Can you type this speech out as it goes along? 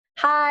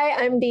Hi,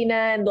 I'm Dina,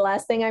 and the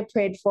last thing I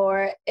prayed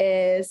for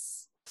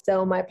is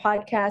so my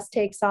podcast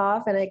takes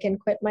off and I can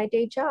quit my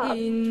day job.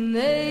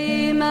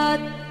 הנה מה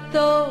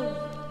טוב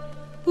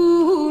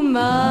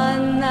ומה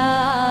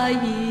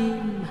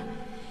נעים,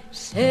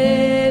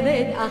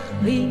 שבת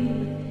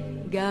אחים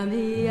גם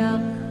יחד.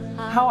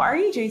 How are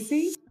you,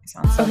 JC?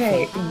 Sounds so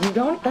Okay, fake. you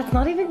don't. That's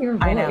not even your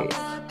voice. I know.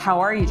 How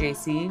are you,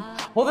 JC?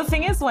 Well, the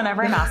thing is,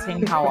 whenever I'm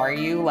asking how are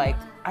you,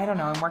 I don't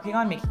know, I'm working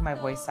on making my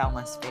voice sound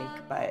less fake,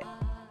 but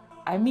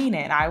I mean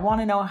it. I want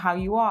to know how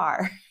you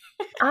are.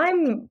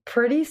 I'm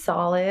pretty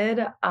solid.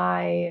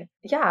 I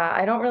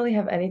don't really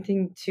have anything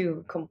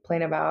to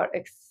complain about.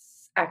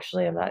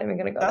 Actually, I'm not even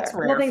gonna go That's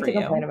there. rare Nothing for to you.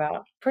 complain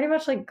about. Pretty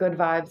much like good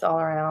vibes all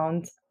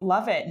around.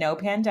 Love it. No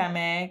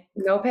pandemic.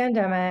 No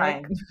pandemic.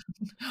 Fine.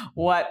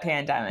 What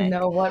pandemic?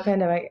 No, what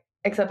pandemic?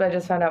 Except I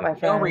just found out my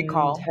friend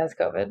recall. has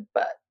COVID.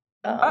 But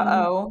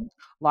Uh-oh.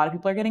 A lot of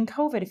people are getting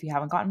COVID. If you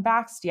haven't gotten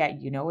vaxxed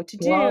yet, you know what to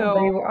do.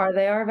 Well,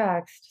 they are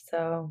vaxxed,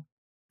 so.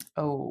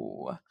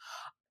 Oh.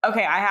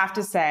 Okay, I have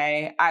to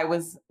say, I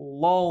was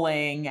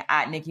lolling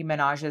at Nicki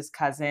Minaj's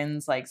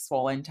cousin's like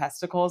swollen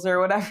testicles or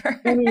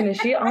whatever. I mean, is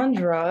she on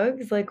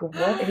drugs? Like,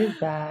 what is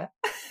that?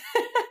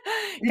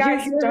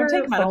 Guys, Did you hear don't her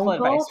take medical phone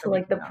call advice to from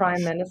like the Nicki Prime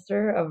Minaj.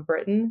 Minister of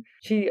Britain?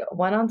 She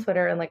went on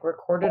Twitter and like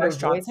recorded Boris a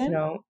voice Johnson?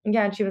 note.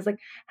 Yeah, and she was like,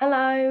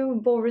 "Hello,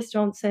 Boris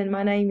Johnson.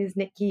 My name is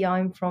Nikki.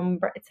 I'm from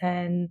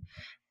Britain.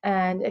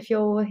 And if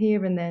you're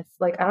hearing this,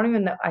 like, I don't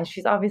even know.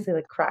 She's obviously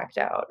like cracked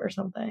out or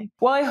something."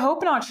 Well, I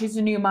hope not. She's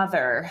a new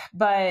mother,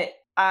 but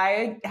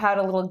I had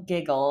a little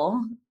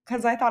giggle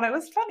because I thought it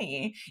was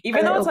funny,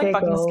 even though it's like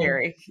fucking Giggle.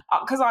 scary.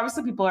 Because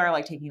obviously people are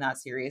like taking that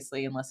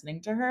seriously and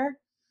listening to her.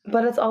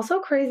 But it's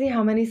also crazy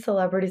how many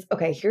celebrities.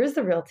 Okay, here's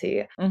the real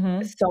tea.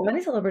 Mm-hmm. So many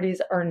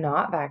celebrities are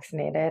not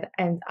vaccinated,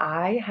 and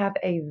I have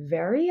a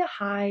very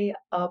high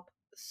up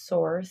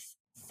source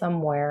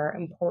somewhere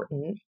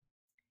important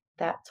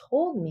that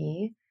told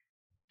me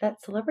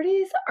that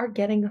celebrities are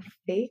getting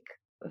fake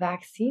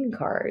vaccine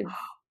cards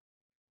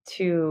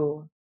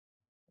to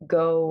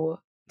go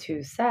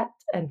to set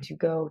and to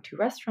go to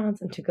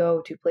restaurants and to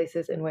go to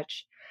places in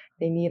which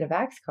they need a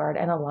vax card,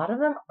 and a lot of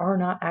them are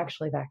not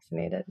actually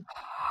vaccinated.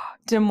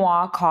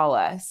 Demois call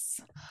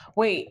us.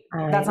 Wait,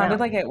 I that sounded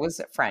know. like it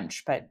was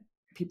French, but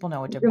people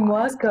know what De Demois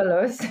moi, is.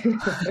 Carlos.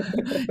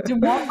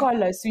 Demois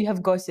call us. We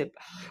have gossip.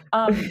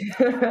 Well,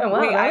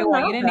 Wait, I that's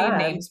want not you to name bad.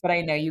 names, but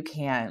I know you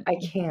can't. I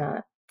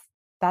can't.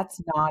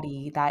 That's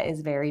naughty. That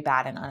is very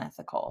bad and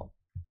unethical.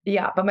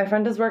 Yeah, but my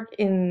friend does work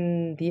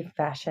in the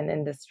fashion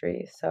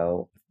industry,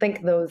 so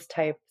think those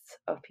types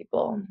of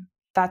people.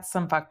 That's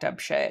some fucked up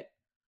shit.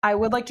 I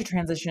would like to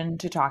transition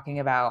to talking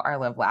about our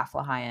Live Laugh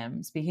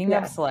L'Chaim. Speaking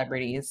of Yes.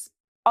 celebrities,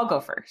 I'll go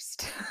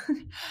first.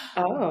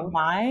 Oh.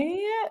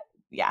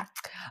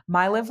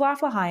 My Live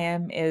Laugh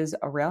L'Chaim is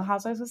a Real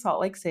Housewives of Salt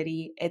Lake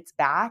City. It's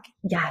back.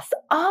 Yes.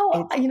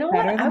 Oh, It's you know what?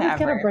 better I than was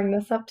gonna ever. bring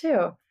this up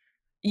too.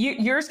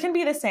 Yours can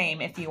be the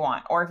same if you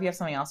want, or if you have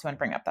something else you want to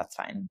bring up, that's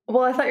fine.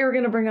 Well, I thought you were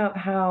gonna bring up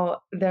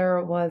how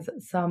there was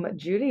some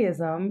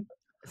Judaism,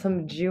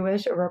 some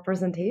Jewish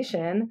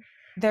representation.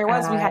 There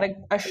was. We had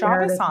a Shabbos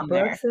Meredith on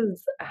there.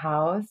 Brooks's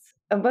house.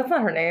 That's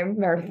not her name,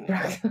 Meredith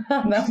Brooks.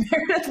 No.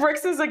 Meredith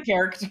Brooks is a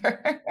character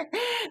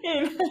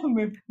in a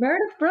movie.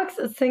 Meredith Brooks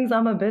sings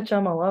 "I'm a bitch,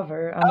 I'm a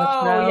lover, I'm a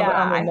Oh, child, yeah,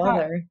 I'm a I thought-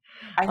 mother,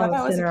 I thought I'm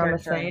that a was a sinner, I'm a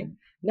character saint." in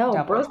No,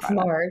 Devil Wears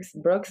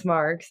Prada. Brooks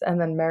Marks, and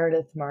then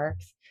Meredith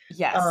Marks.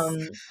 Yes.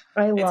 It's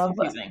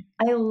confusing.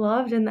 I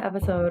loved in the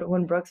episode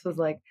when Brooks was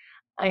like,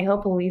 "I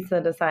hope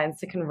Lisa decides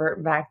to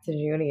convert back to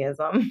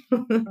Judaism."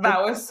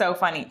 That was so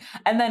funny.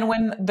 And then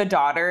when the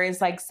daughter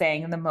is like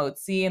saying the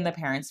motzi and the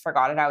parents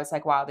forgot it, I was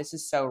like, wow, this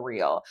is so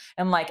real.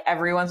 And like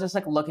everyone's just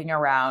like looking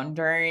around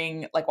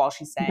during like while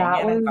she's saying That it.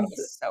 I thought it was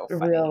was so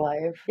funny. real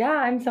life. Yeah,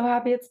 I'm so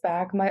happy it's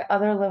back. My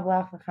other Live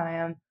Laugh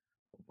L'Chaim,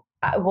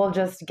 I will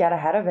just get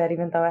ahead of it,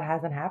 even though it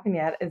hasn't happened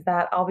yet, is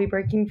that I'll be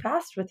breaking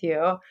fast with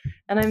you.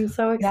 And I'm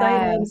so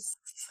excited Yes.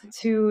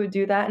 to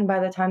do that. And by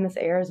the time this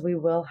airs, we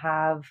will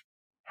have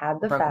had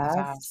the Broken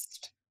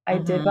fast. I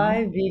did Mhm.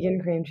 buy vegan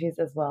cream cheese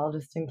as well,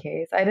 just in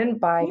case. I didn't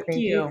buy Thank cream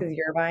cheese you. because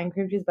you're buying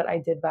cream cheese, but I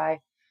did buy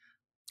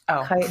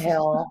Oh, Kite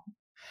Hill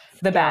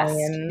the best,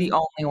 Scallion the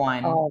only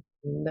one.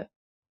 almond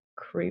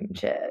cream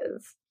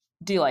cheese.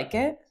 Do you like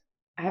it?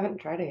 I haven't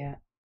tried it yet.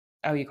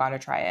 Oh, you got to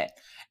try it.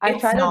 I've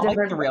It's tried not a like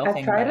different. the real I've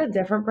thing, tried but a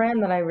different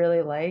brand that I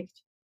really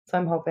liked, so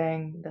I'm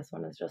hoping this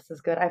one is just as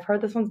good. I've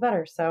heard this one's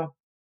better, so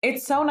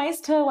it's so nice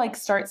to like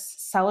start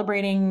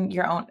celebrating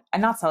your own,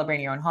 and not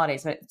celebrating your own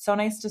holidays, but it's so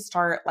nice to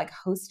start like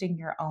hosting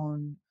your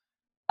own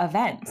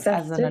events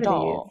as an festivities.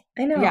 adult.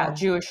 I know. Yeah,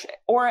 Jewish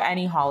or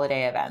any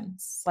holiday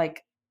events. Like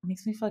it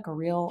makes me feel like a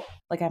real,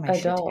 like I have my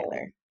shit Adult.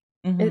 together.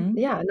 Mhm.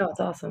 Yeah, no, it's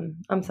awesome.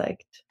 I'm psyched.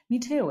 Me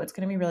too. It's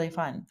going to be really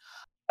fun.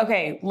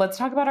 Okay, let's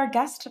talk about our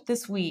guest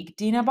this week,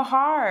 Dina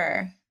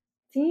Bahar.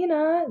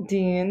 Dina,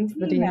 Deans,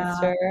 the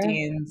Deanster.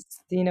 Deans.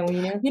 Dina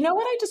Weenus. You know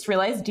what I just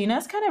realized? Dina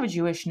is kind of a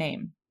Jewish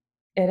name.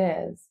 It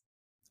is.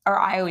 Or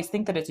I always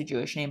think that it's a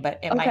Jewish name, but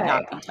it might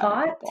not be. to other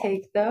Hot people.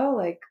 take though,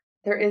 like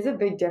there is a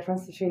big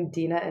difference between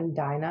Dina and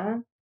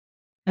Dinah.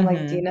 And like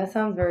Mhm. Dina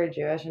sounds very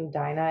Jewish and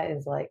Dinah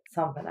is like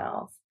something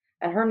else.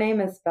 And her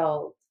name is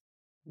spelled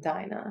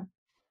Dinah.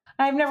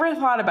 I've never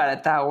thought about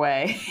it that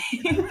way.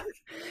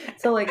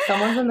 So like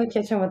someone's in the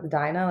kitchen with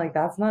Dinah, like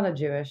that's not a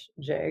Jewish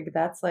jig.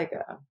 That's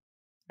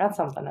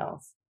something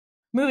else.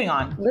 Moving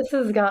on. This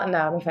has gotten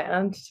out of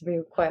hand, to be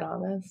quite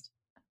honest.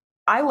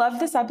 I love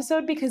this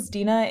episode because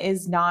Dina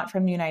is not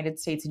from the United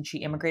States and she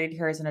immigrated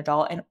here as an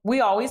adult. And we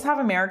always have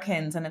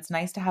Americans, and it's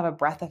nice to have a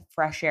breath of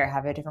fresh air,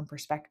 have a different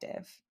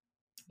perspective.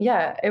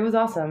 Yeah, it was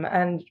awesome.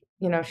 And,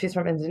 you know, she's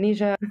from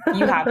Indonesia.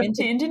 You have been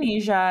to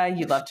Indonesia.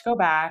 You'd love to go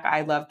back.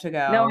 I'd love to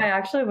go. No, I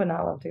actually would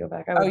not love to go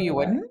back. Oh, you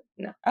wouldn't?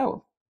 No.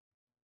 Oh,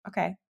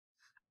 okay.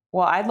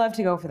 Well, I'd love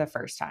to go for the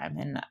first time.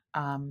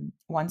 And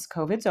once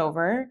COVID's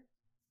over,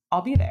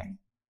 I'll be there.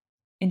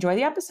 Enjoy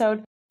the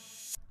episode.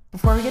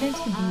 Before we get into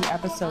the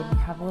episode, we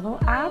have a little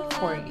ad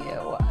for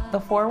you. The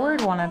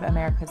Forward, one of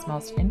America's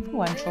most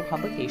influential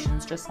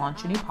publications, just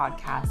launched a new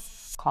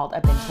podcast called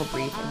A Bintel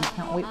Brief, and we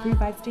can't wait for you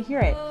guys to hear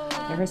it.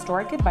 Their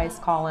historic advice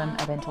column,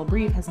 A Bintel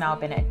Brief, has now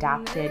been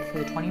adapted for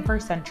the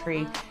 21st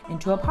century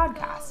into a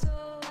podcast.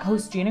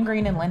 Hosts Gina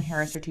Green and Lynn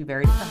Harris are two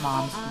very different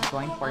moms who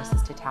join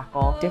forces to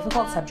tackle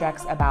difficult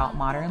subjects about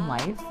modern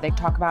life. They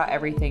talk about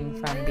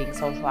everything from being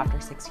social after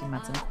 16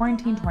 months in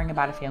quarantine to worrying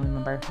about a family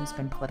member who's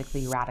been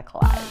politically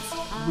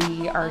radicalized.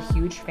 We are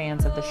huge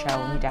fans of the show,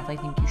 and we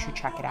definitely think you should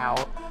check it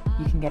out.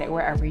 You can get it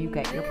wherever you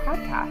get your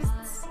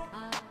podcasts.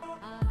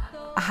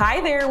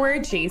 Hi there, we're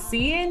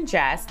JC and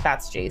Jess.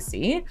 That's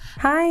JC.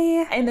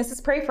 Hi. And this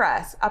is Pray For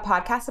Us, a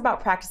podcast about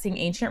practicing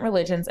ancient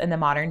religions in the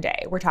modern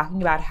day. We're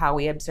talking about how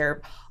we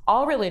observe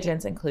all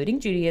religions, including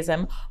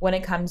Judaism, when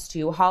it comes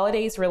to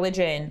holidays,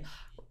 religion,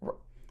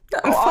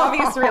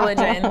 obvious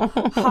religion,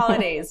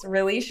 holidays,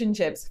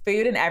 relationships,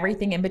 food, and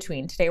everything in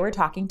between. Today, we're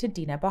talking to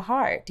Dina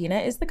Bahar. Dina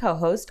is the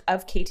co-host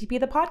of KTP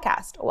the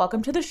podcast.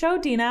 Welcome to the show,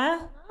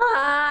 Dina.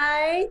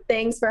 Hi.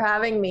 Thanks for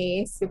having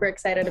me. Super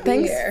excited to be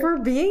here. Thanks for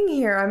being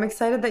here. I'm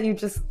excited that you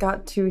just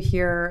got to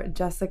hear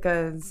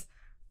Jessica's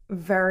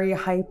very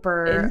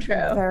hyper,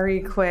 Intro.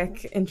 very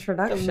quick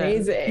introduction.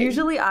 Amazing.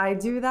 Usually I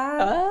do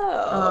that.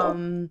 Oh.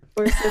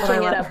 We're but I switching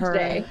it let up her-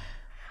 today.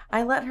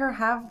 I let her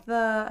have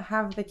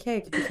the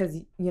cake because,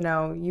 you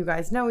know, you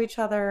guys know each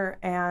other,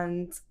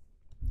 and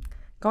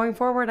going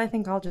forward, I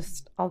think I'll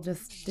just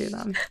do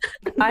them.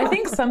 I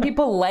think some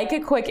people like a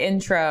quick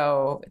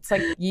intro. It's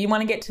like you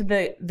want to get to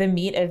the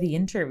meat of the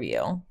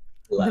interview.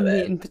 Love the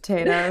it. meat and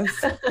potatoes.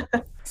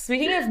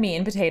 Speaking of meat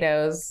and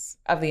potatoes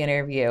of the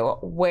interview,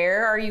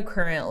 where are you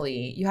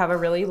currently? You have a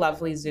really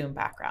lovely Zoom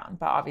background,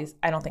 but obviously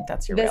I don't think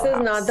that's your This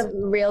real is house. not the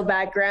real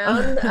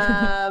background.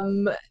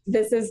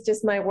 This is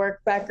just my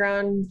work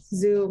background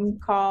Zoom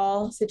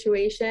call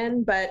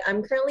situation, but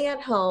I'm currently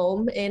at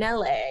home in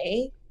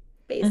LA,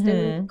 based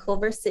in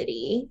Culver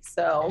City.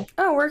 So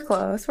Oh, we're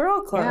close. We're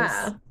all close.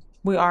 yeah,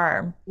 We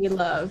are. we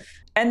love.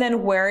 And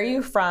then where are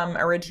you from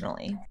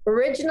originally?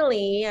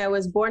 Originally, I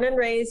was born and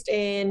raised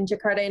in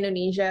Jakarta,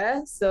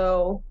 Indonesia.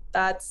 So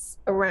that's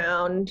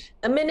around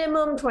a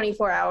minimum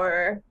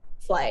 24-hour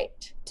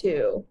flight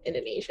to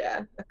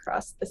Indonesia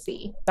across the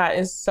sea. That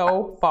is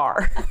so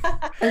far.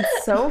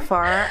 It's so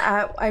far.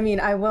 I mean,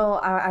 I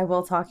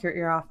will talk your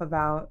ear off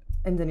about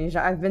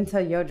Indonesia. I've been to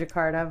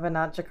Yogyakarta, but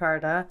not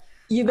Jakarta.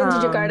 You've been to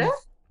Jakarta?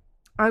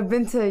 I've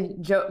been to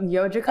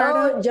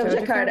Yogyakarta. Oh,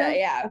 Yogyakarta,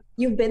 yeah.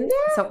 You've been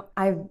there? So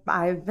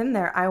I've been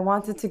there. I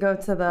wanted to go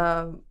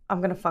to I'm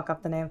gonna fuck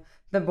up the name,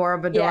 the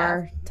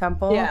Borobudur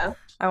temple. Yeah.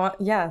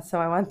 So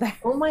I went there.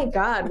 Oh my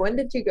God, when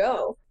did you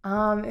go?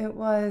 It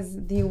was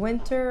the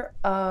winter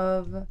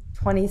of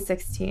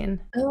 2016.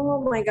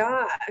 Oh my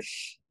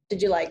gosh.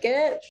 Did you like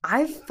it?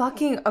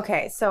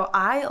 Okay, so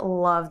I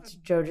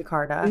loved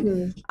Yogyakarta.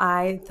 Mm-hmm.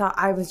 I thought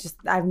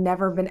I've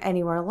never been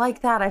anywhere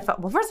like that.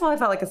 First of all, I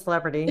felt like a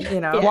celebrity, you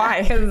know. Yeah.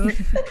 Why?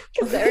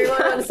 Because everyone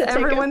wants to take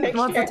Everyone a picture.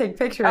 wants to take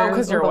pictures. Oh,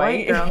 'cause you're with a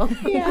white. girl.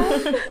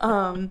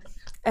 Yeah.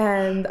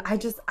 And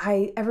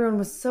everyone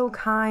was so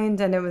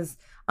kind, and it was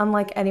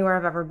unlike anywhere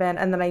I've ever been.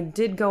 And then I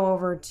did go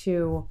over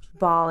to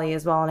Bali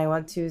as well, and I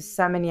went to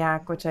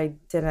Seminyak, which I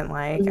didn't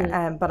like,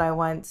 but I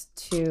went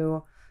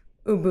to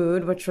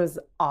Ubud, which was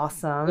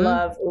awesome.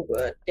 Love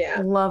Ubud.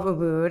 Yeah. Love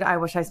Ubud. I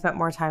wish I spent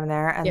more time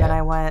there. And Yeah. then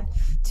I went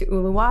to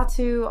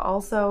Uluwatu.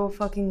 Also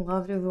fucking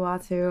loved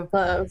Uluwatu.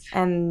 Love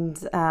And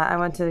I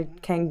went to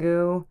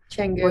Canggu,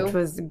 Canggu. which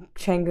was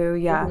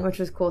which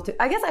was cool too.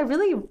 I guess I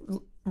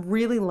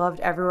really loved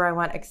everywhere I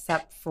went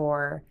except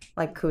for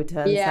like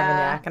Kuta and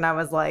Yeah. Seminyak. And I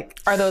was like,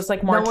 Are those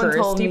like more No one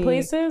told touristy me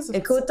places?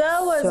 it's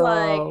Kuta was so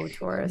like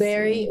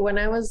touristy. when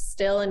I was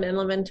still in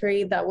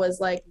elementary, that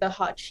was like the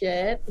hot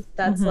shit.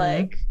 That's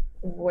like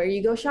where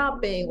you go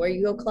shopping, where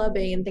you go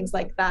clubbing and things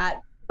like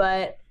that.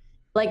 But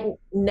like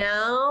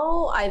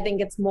now I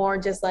think it's more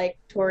just like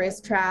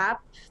tourist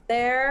trap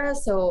there.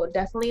 So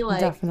definitely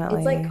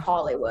it's like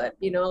Hollywood,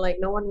 you know, like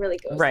no one really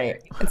goes Right.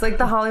 there. It's like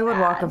the Hollywood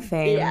Walk of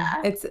Fame.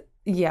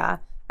 Yeah.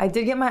 I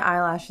did get my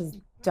eyelashes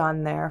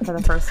done there for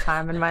the first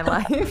time in my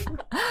life.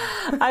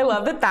 I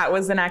love that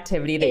was an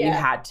activity that you Yeah.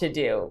 had to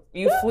do.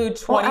 You flew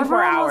 24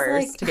 everyone was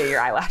hours like- to get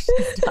your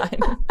eyelashes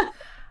done.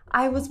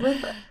 I was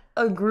with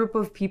a group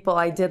of people.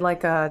 I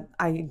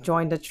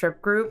joined a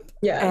trip group.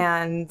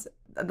 Yeah. And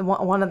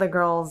one of the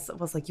girls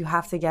was like, you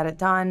have to get it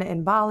done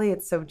in Bali.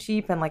 It's so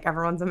cheap and like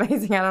everyone's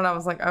amazing at it. I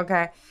was like,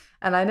 okay.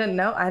 And I didn't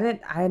know. I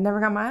had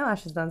never got my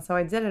eyelashes done. So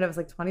I did it. It was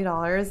like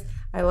 $20.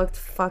 I looked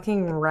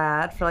fucking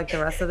rad for like the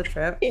rest of the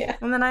trip. Yeah.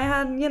 And then I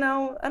had,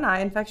 an eye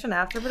infection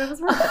after, but it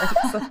was worth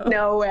it. So.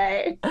 No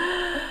way.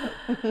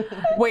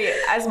 Wait,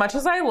 as much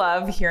as I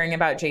love hearing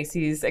about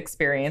JC's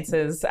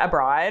experiences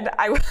abroad,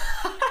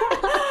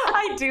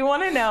 I do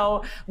want to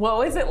know, what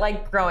was it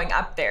like growing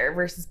up there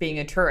versus being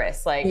a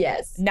tourist? Like,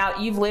 yes. Now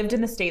you've lived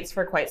in the States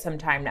for quite some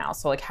time now.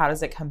 So like, how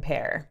does it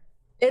compare?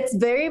 It's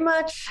very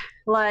much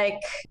like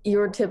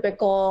your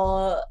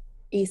typical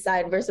East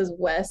Side versus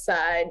West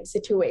Side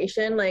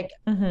situation. Like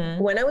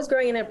when I was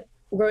growing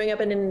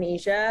up in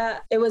Indonesia,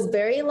 it was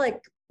very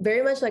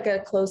much like a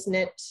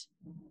close-knit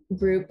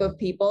group of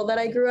people that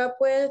I grew up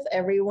with.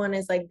 Everyone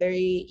is like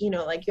very,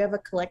 like you have a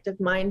collective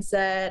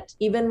mindset.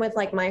 Even with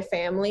like my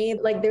family,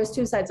 like there's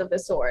two sides of the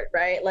sword,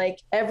 right? Like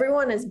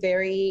everyone is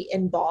very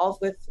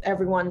involved with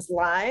everyone's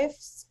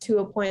lives to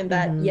a point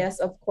that yes,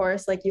 of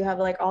course, like you have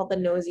like all the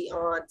nosy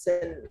aunts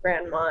and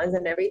grandmas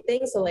and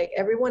everything. So like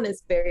everyone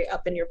is very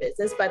up in your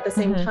business, but at the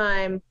same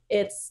time,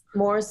 it's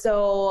more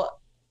so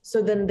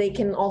then they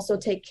can also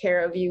take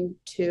care of you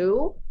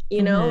too.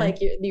 Like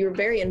you're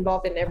very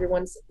involved in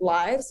everyone's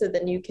lives. So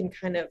then you can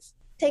kind of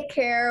take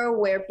care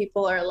where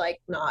people are like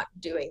not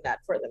doing that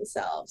for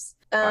themselves.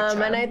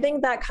 Gotcha. And I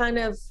think that kind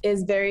of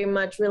is very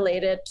much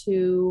related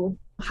to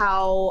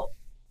how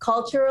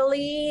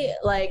culturally,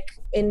 like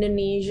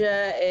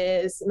Indonesia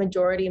is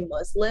majority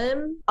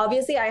Muslim.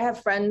 Obviously, I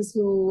have friends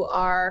who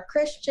are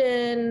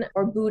Christian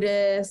or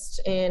Buddhist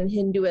and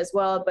Hindu as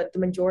well, but the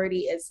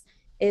majority is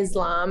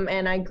Islam,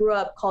 and I grew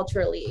up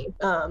culturally.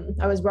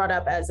 I was brought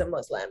up as a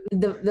Muslim.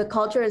 The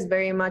culture is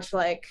very much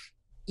like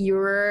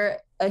you're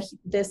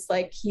this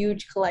like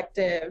huge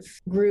collective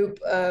group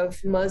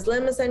of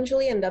Muslim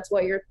essentially, and that's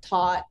what you're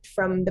taught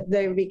from the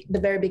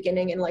very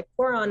beginning in like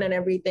Quran and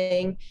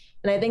everything.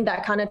 And I think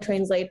that kind of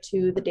translates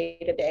to the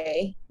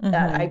day-to-day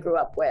that I grew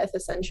up with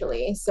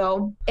essentially.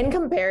 So in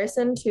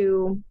comparison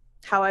to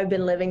how I've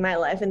been living my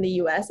life in the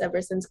US ever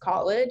since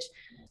college,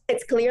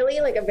 it's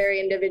clearly like a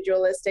very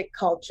individualistic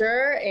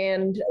culture.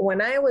 And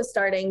when I was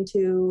starting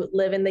to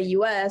live in the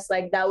US,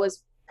 like that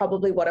was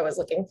probably what I was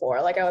looking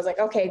for. Like I was like,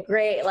 okay,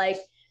 great. Like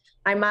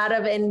I'm out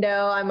of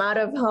Indo, I'm out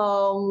of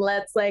home.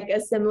 Let's like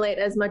assimilate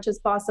as much as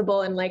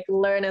possible and like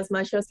learn as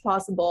much as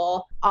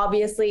possible.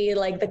 Obviously,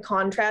 like the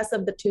contrast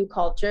of the two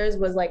cultures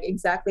was like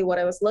exactly what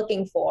I was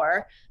looking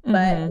for.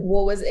 But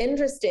what was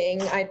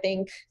interesting, I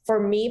think for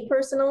me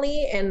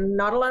personally, and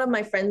not a lot of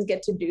my friends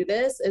get to do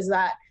this, is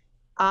that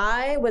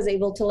I was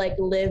able to like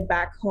live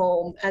back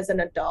home as an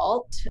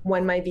adult.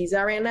 When my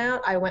visa ran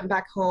out, I went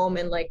back home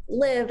and like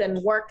lived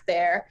and worked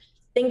there,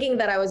 thinking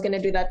that I was going to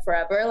do that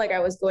forever. Like I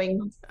was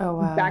going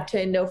back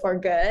to Indo for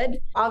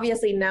good.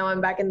 Obviously now I'm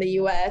back in the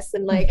US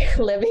and like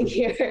living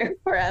here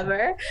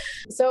forever.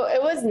 So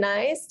it was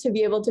nice to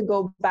be able to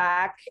go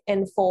back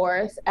and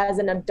forth as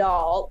an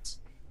adult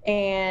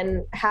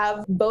and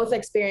have both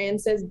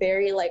experiences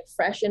very like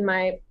fresh in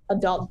my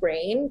adult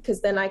brain, because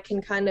then I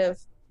can kind of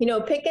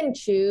pick and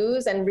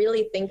choose and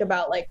really think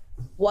about like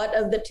what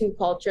of the two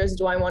cultures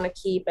do I want to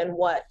keep and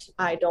what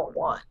I don't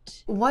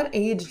want. What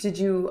age did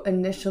you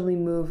initially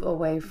move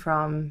away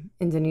from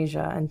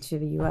Indonesia and to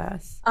the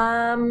US?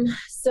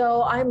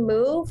 So I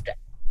moved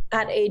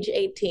at age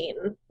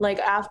 18. Like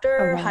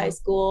after high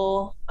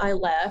school, I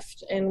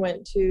left and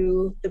went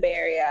to the Bay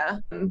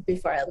Area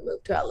before I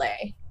moved to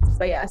LA.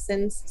 But yeah,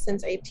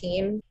 since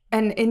 18.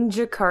 And in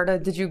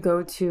Jakarta, did you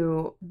go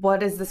to,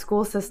 what is the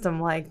school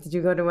system like? Did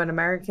you go to an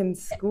American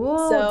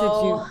school?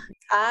 So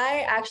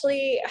I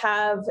actually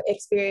have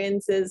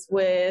experiences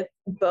with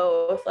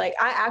both. Like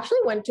I actually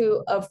went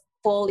to a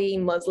fully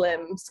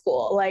Muslim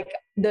school. Like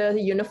the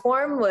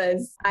uniform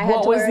was, I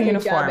had to wear a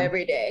hijab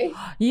every day.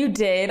 You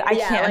did? I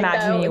can't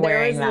imagine you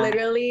wearing that. There was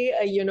literally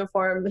a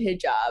uniform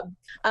hijab.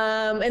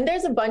 And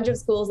there's a bunch of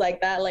schools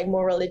like that, like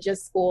more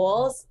religious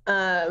schools.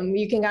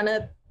 You can kind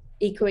of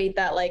equate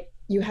that, like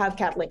you have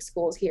Catholic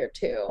schools here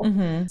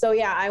too. So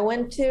yeah, I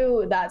went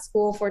to that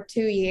school for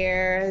 2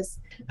 years.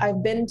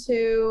 I've been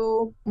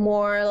to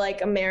more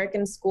like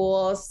American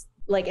schools,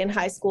 like in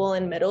high school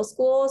and middle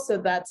school. So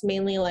that's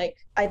mainly like,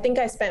 I think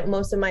I spent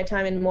most of my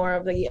time in more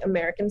of the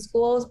American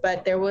schools,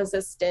 but there was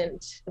a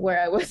stint where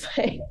I was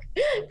like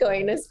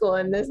going to school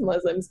in this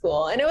Muslim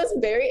school. And it was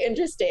very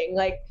interesting.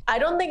 Like, I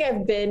don't think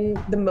I've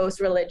been the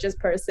most religious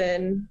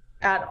person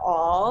at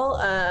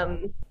all.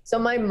 So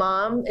my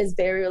mom is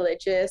very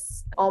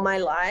religious all my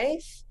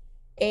life.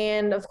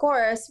 And of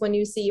course, when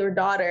you see your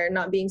daughter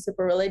not being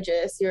super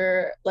religious,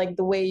 you're like,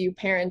 the way you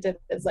parent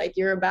it is like,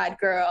 you're a bad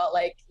girl.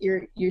 Like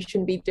you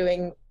shouldn't be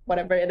doing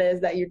whatever it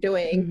is that you're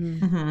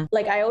doing.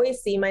 Like I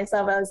always see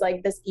myself as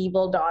like this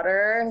evil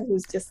daughter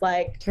who's just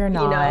like, you're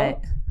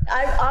not.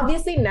 I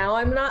obviously now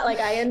I'm not, like,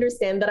 I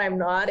understand that I'm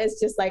not. It's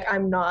just like,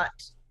 I'm not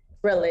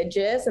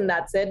religious and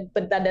that's it,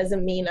 but that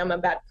doesn't mean I'm a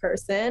bad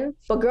person.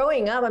 But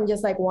growing up, I'm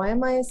just like, why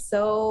am I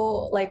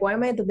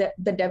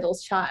the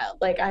devil's child?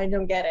 Like, I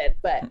don't get it.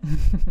 But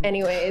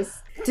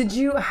anyways.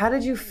 How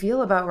did you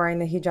feel about wearing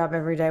the hijab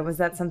every day? Was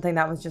that something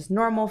that was just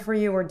normal for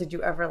you, or did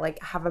you ever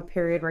like have a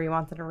period where you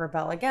wanted to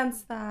rebel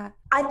against that?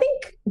 I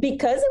think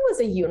because it was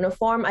a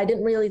uniform, I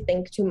didn't really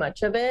think too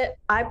much of it.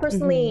 I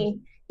personally,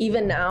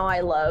 even now,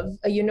 I love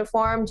a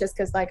uniform just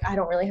because like I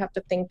don't really have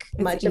to think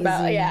much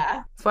about.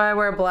 Yeah, that's why I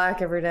wear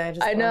black every day.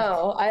 I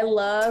know. I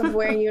love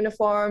wearing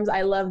uniforms.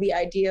 I love the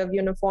idea of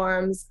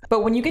uniforms.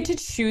 But when you get to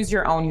choose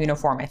your own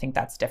uniform, I think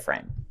that's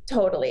different.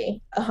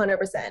 Totally,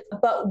 100%.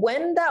 But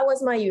when that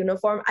was my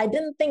uniform, I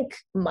didn't think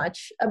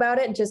much about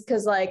it just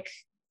because like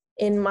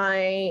in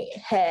my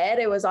head,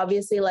 it was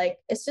obviously like,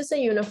 it's just a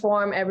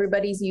uniform.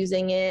 Everybody's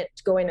using it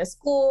going to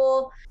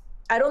school.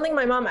 I don't think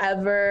my mom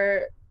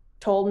ever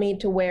told me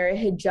to wear a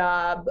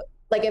hijab.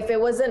 Like if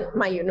it wasn't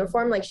my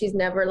uniform, like she's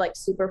never like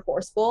super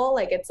forceful.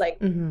 Like it's like,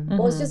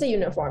 well, it's just a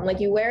uniform. Like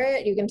you wear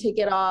it, you can take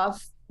it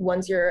off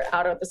once you're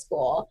out of the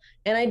school.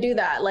 And I do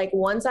that. Like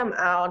once I'm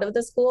out of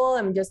the school,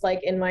 I'm just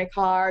like in my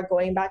car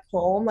going back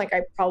home. Like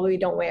I probably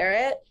don't wear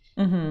it.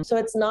 So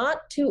it's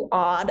not too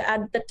odd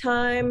at the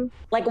time.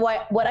 Like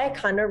what I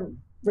kind of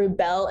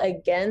rebel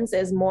against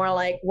is more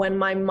like when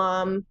my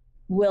mom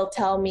will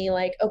tell me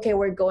like, okay,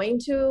 we're going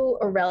to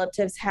a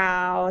relative's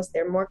house.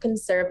 They're more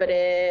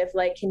conservative.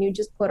 Like, can you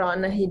just put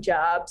on a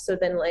hijab so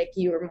then like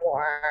you're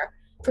more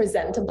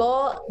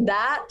presentable?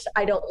 That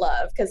I don't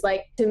love. Cause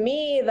like, to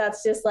me,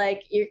 that's just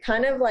like, you're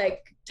kind of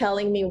like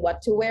telling me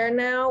what to wear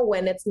now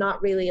when it's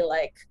not really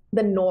like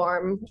the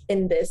norm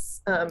in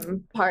this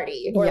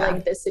party or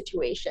like this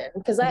situation.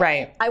 Cause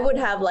I would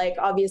have like,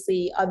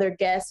 obviously other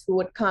guests who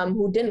would come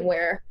who didn't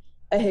wear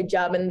a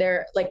hijab and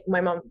they're like,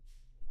 my mom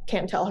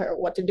can't tell her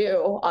what to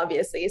do,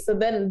 obviously. So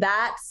then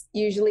that's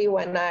usually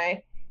when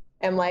I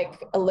am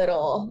like a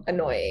little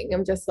annoying.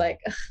 I'm just like,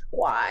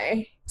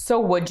 why? So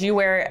would you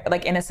wear,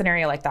 like in a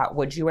scenario like that,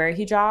 would you wear a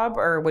hijab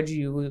or would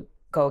you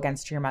go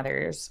against your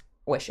mother's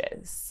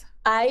wishes?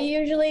 I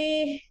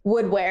usually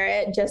would wear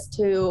it just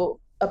to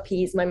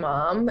appease my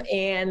mom,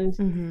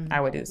 and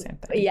I would do the same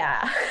thing.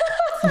 Yeah.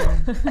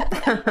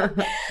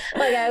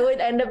 Like I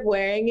would end up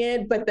wearing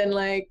it, but then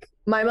like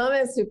my mom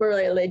is super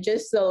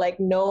religious, so like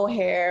no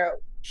hair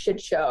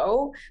should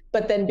show.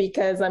 But then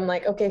because I'm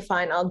like, okay,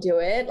 fine, I'll do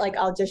it. Like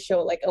I'll just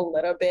show like a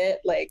little bit,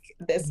 like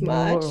this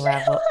much.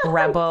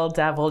 Rebel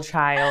devil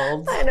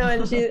child. I know,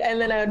 and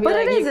then I would be but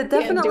like, it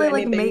definitely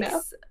like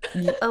makes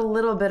a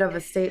little bit of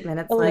a statement.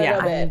 It's like,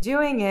 I'm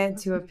doing it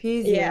to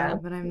appease you,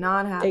 but I'm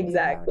not happy.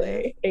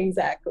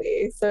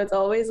 Exactly. So it's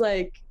always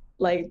like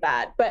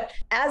that. But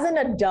as an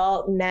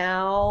adult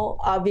now,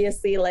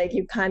 obviously like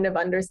you kind of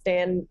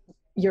understand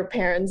your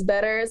parents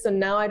better. So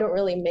now I don't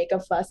really make a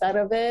fuss out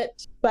of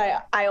it.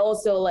 But I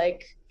also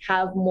like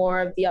have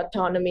more of the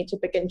autonomy to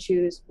pick and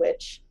choose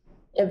which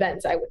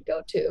events I would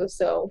go to.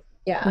 So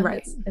yeah,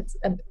 it's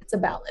a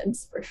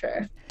balance for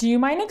sure. Do you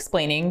mind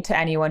explaining to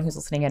anyone who's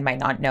listening and might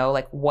not know,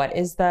 like what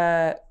is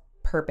the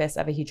purpose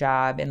of a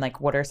hijab and like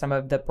what are some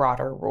of the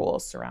broader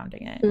rules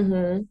surrounding it?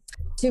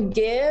 To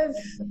give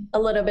a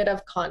little bit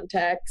of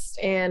context,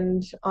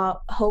 and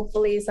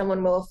hopefully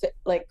someone will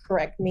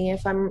correct me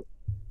if I'm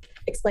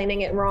explaining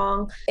it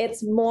wrong.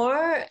 It's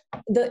more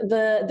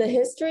the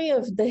history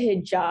of the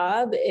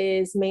hijab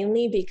is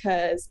mainly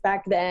because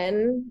back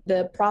then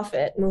the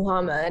Prophet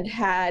Muhammad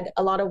had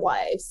a lot of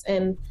wives,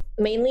 and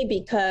mainly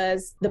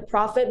because the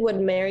Prophet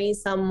would marry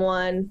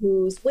someone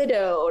who's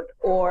widowed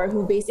or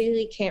who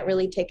basically can't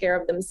really take care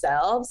of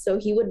themselves. So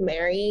he would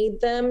marry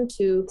them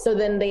so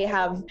then they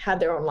had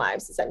their own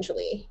lives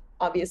essentially.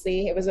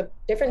 Obviously, it was a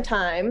different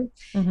time,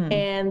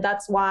 and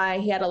that's why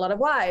he had a lot of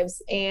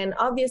wives. And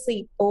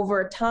obviously,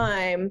 over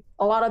time,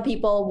 a lot of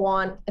people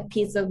want a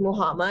piece of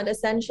Muhammad,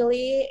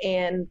 essentially.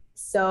 And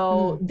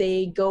so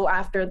they go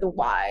after the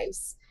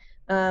wives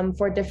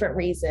for different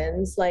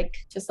reasons, like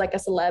just like a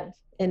celeb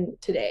in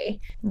today.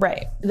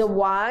 Right. The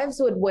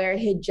wives would wear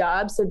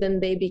hijab, so then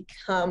they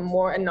become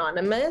more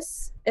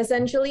anonymous,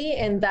 essentially.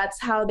 And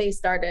that's how they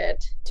started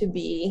to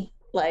be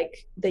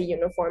like the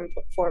uniform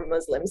for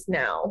Muslims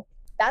now.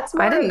 That's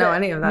I didn't know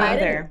any of that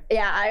either.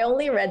 I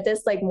only read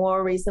this like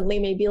more recently,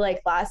 maybe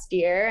like last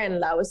year,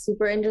 and that was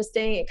super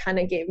interesting. It kind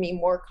of gave me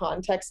more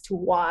context to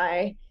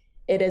why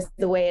it is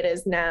the way it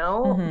is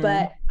now.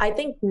 But I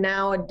think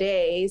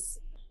nowadays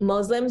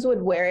Muslims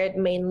would wear it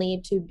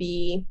mainly to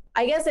be,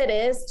 I guess it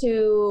is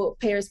to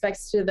pay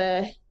respects to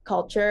the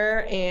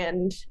culture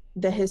and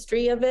the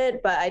history of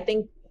it. But I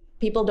think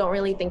people don't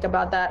really think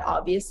about that,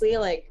 obviously,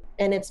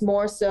 and it's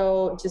more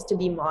so just to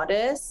be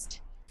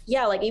modest.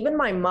 Yeah, like even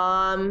my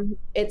mom,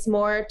 it's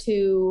more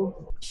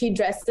she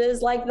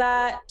dresses like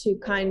that to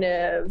kind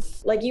of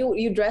like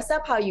you dress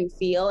up how you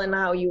feel and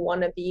how you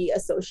want to be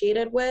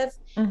associated with.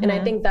 And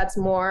I think that's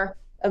more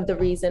of the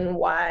reason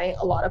why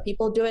a lot of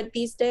people do it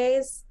these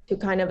days, to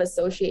kind of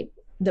associate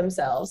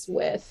themselves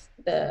with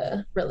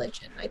the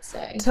religion, I'd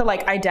say. To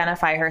like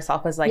identify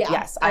herself as like, Yeah,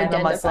 yes, I'm a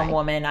identify. Muslim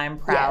woman. I'm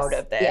proud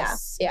of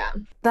this. Yeah.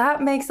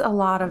 That makes a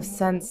lot of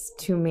sense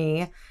to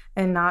me,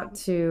 and not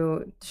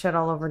to shit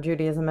all over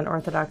Judaism and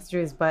Orthodox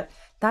Jews, but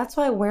that's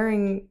why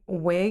wearing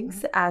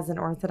wigs as an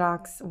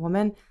Orthodox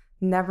woman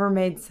never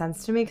made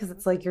sense to me, because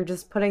it's like you're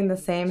just putting the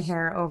same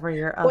hair over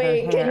your other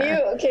Wait,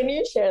 hair. can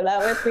you share that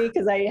with me?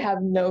 Because I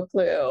have no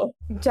clue.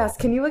 Jess,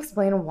 can you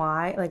explain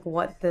why, like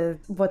what the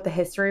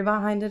history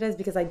behind it is?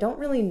 Because I don't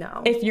really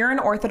know. If you're an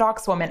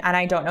Orthodox woman, and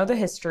I don't know the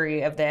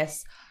history of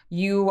this,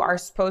 you are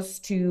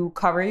supposed to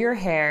cover your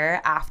hair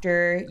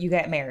after you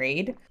get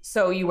married.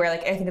 So you wear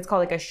like, I think it's called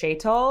like a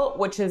sheitel,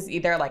 which is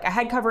either like a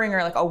head covering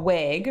or like a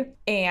wig.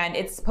 And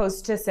it's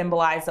supposed to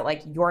symbolize that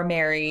like you're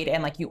married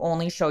and like you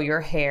only show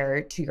your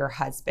hair to your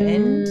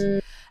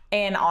husband.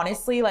 And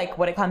honestly, like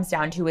what it comes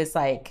down to is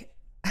like,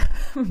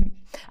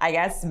 I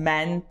guess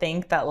men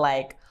think that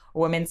like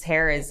women's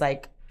hair is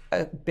like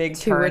a big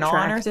Too turn on.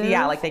 attractive?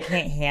 Yeah, like they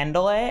can't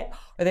handle it,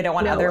 or they don't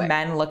want No other way.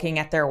 men looking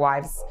at their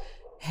wives'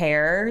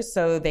 hair,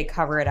 so they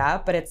cover it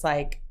up. But it's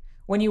like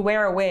when you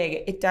wear a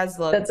wig, it does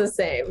look That's the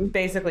same.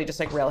 basically just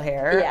like real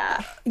hair.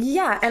 Yeah.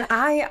 Yeah, and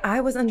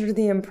I was under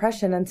the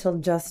impression until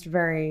just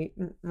very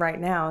right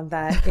now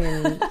that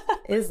in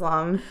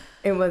Islam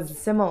it was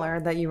similar,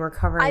 that you were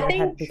covering I your head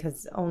think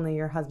because only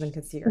your husband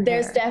could see your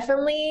There's hair.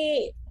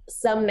 definitely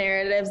some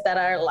narratives that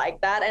are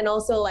like that, and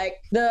also like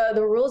the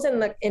rules in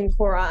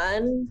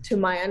Quran, to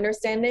my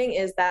understanding,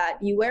 is that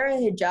you wear a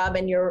hijab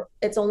and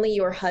it's only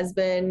your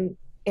husband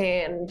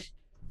and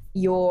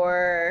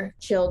your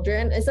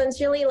children,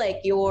 essentially like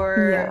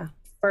your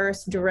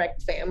first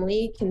direct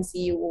family can see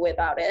you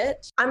without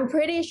it. I'm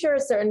pretty sure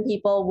certain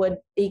people would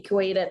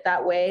equate it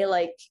that way,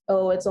 like,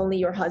 oh, it's only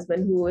your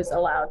husband who is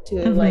allowed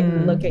to like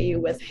look at you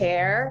with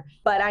hair.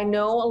 But I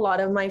know a lot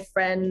of my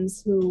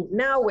friends who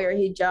now wear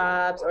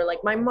hijabs, or like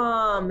my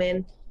mom,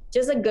 and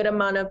just a good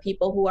amount of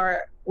people who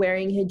are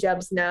wearing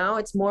hijabs now.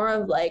 It's more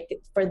of like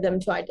for them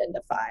to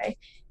identify,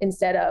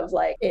 instead of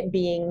like it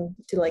being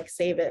to like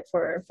save it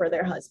for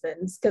their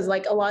husbands. Because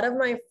like a lot of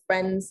my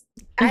friends,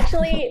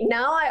 actually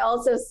now I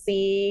also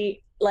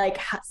see like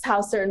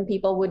how certain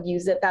people would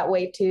use it that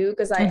way too,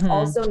 because I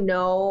also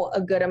know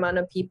a good amount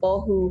of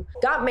people who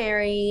got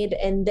married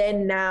and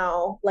then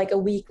now like a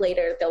week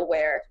later they'll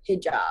wear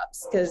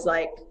hijabs because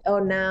like, oh,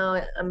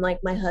 now I'm like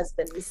my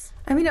husband's.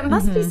 I mean, it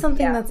must be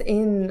something Yeah. that's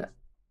in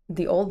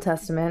the Old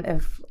Testament,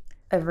 if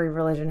every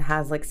religion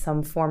has like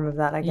some form of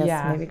that. I guess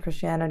Yeah. maybe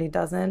Christianity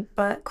doesn't,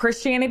 but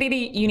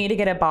Christianity, you need to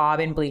get a bob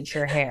and bleach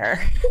your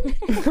hair.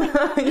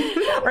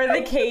 Or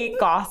the Kate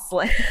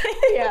Gosselin.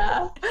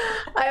 Yeah.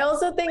 I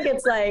also think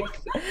it's like,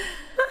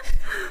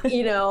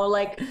 you know,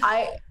 like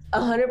I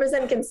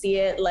 100% can see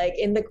it. Like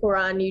in the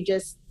Quran, you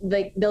just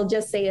like, they'll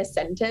just say a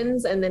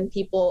sentence and then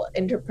people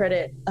interpret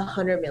it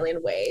 100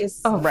 million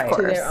ways Oh, of Right.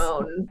 to their course.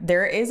 own.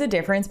 There is a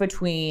difference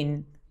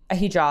between a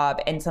hijab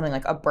and something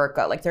like a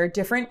burqa. Like there are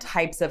different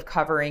types of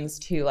coverings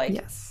too. Like,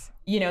 yes.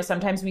 you know,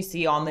 sometimes we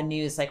see on the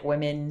news like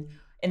women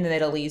in the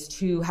Middle East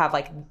who have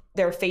like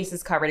their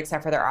faces covered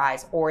except for their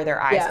eyes, or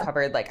their eyes Yeah.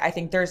 covered. Like I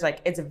think there's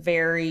like, it's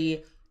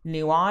very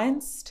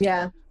nuanced.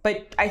 Yeah.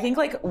 But I think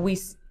like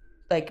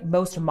like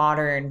most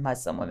modern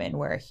Muslim women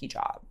wear a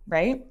hijab,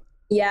 right?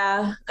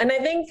 Yeah. And I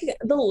think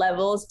the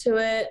levels to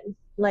it,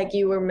 like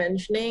you were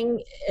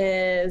mentioning,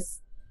 is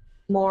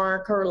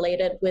more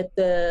correlated with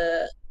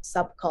the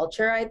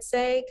subculture, I'd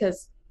say,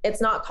 because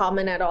it's not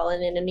common at all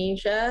in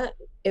Indonesia.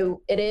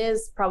 It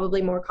is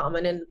probably more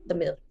common in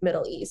the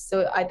Middle East.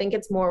 So I think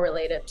it's more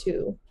related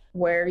to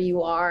where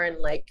you are and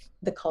like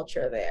the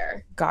culture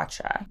there.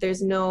 Gotcha.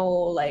 There's no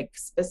like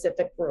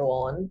specific rule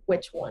on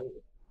which one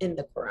in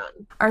the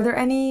Quran. Are there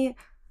any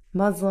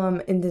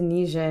Muslim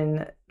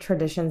Indonesian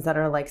traditions that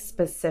are like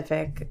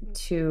specific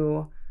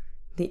to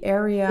the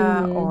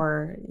area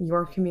or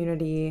your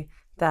community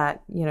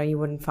that, you know, you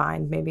wouldn't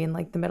find maybe in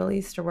like the Middle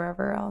East or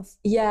wherever else?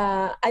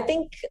 Yeah, I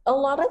think a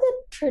lot of the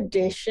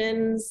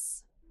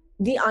traditions,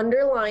 the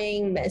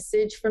underlying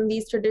message from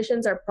these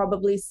traditions are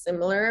probably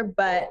similar,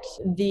 but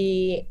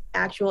the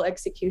actual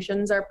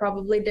executions are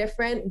probably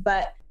different.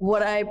 But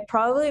what I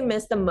probably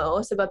miss the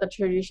most about the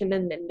tradition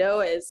in Indo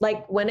is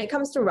like when it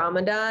comes to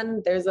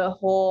Ramadan, there's a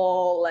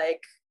whole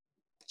like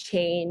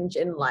change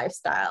in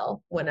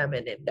lifestyle when I'm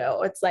in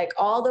Indo. It's like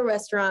all the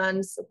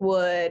restaurants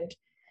would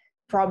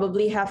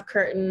probably have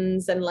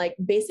curtains and like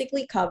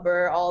basically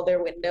cover all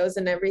their windows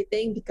and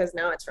everything, because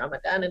now it's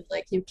Ramadan and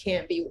like you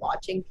can't be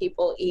watching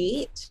people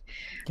eat.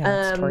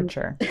 Yeah, it's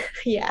torture.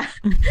 Yeah.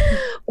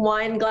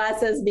 Wine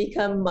glasses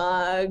become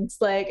mugs.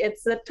 Like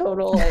it's a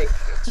total like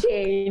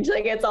change.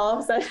 Like it's all of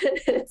a sudden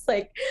it's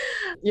like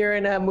you're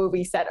in a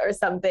movie set or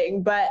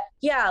something. But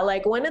yeah,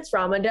 like when it's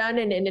Ramadan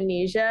in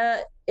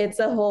Indonesia, it's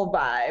a whole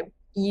vibe.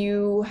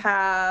 You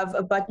have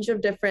a bunch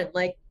of different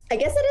like, I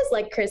guess it is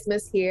like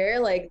Christmas here,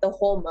 like the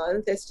whole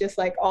month it's just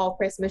like all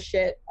Christmas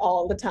shit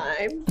all the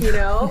time, you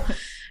know?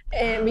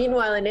 And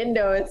meanwhile in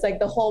Indo, it's like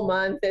the whole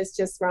month is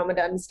just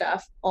Ramadan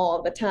stuff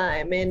all the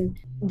time. And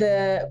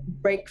the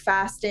break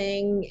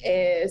fasting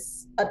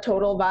is a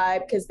total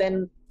vibe, because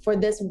then for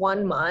this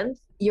 1 month,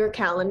 your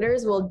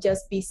calendars will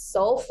just be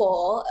so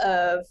full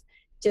of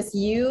just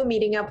you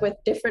meeting up with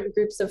different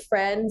groups of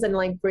friends and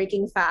like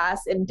breaking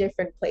fast in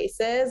different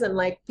places. And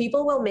like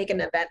people will make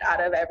an event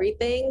out of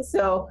everything.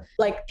 So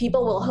like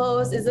people will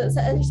host, is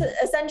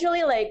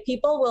essentially like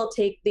people will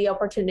take the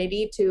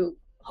opportunity to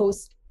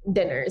host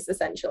dinners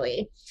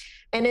essentially.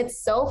 And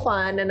it's so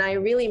fun. And I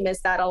really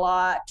miss that a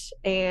lot.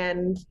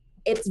 And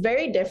it's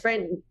very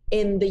different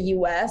in the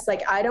US.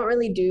 Like I don't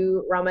really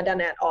do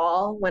Ramadan at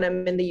all when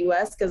I'm in the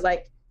US because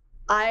like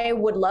I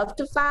would love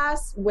to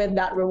fast with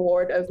that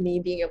reward of me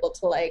being able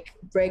to like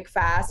break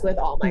fast with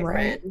all my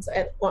friends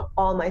and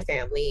all my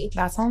family.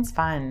 That sounds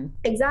fun.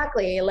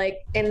 Exactly. Like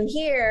in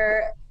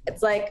here,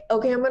 it's like,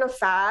 okay, I'm going to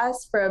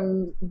fast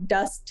from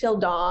dusk till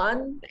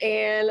dawn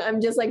and I'm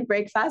just like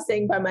break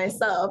fasting by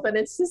myself. And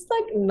it's just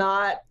like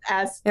not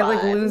as fun. It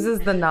like loses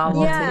the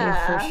novelty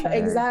for sure.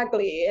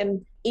 Exactly.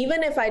 And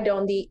even if I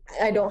don't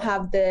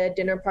have the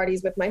dinner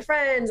parties with my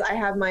friends, I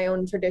have my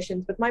own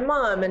traditions with my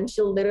mom, and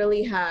she'll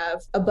literally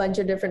have a bunch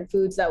of different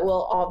foods that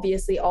we'll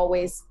obviously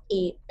always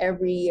eat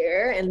every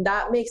year. And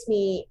that makes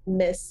me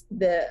miss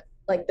the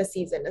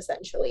season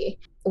essentially.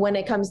 When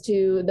it comes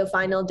to the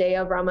final day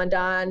of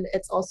Ramadan,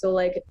 it's also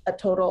like a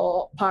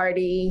total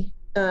party.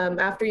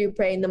 After you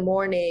pray in the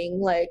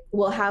morning, like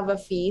we'll have a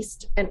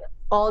feast, and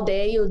all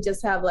day you'll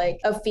just have like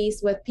a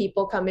feast with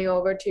people coming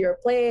over to your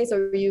place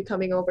or you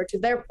coming over to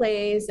their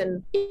place.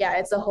 And yeah,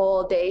 it's a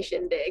whole day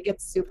shindig.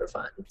 It's super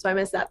fun. So I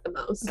miss that the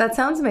most. That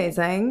sounds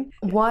amazing.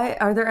 What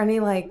are there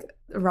any like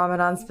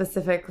Ramadan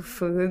specific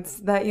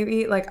foods that you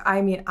eat? Like,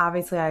 I mean,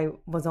 obviously I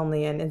was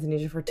only in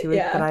Indonesia for 2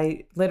 weeks, but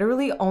I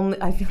literally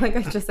I feel like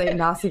I just ate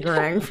nasi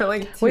goreng for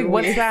like 2 weeks. Wait,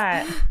 what's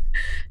that?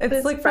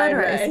 It's like fried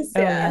rice.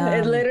 Yeah,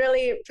 it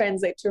literally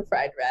translates to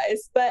fried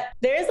rice. But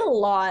there's a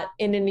lot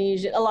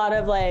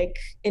of like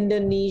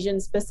Indonesian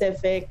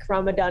specific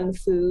Ramadan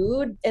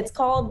food. It's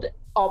called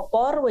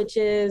opor, which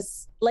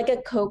is like a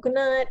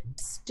coconut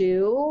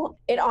stew.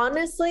 It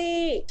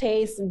honestly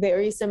tastes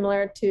very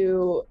similar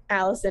to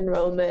Alison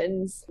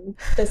Roman's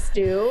The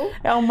Stew.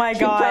 Oh my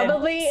God.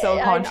 So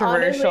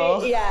controversial.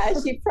 Honestly, yeah,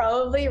 she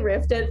probably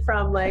riffed it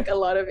from like a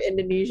lot of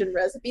Indonesian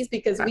recipes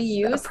because we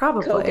use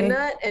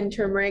coconut and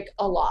turmeric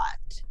a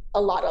lot. I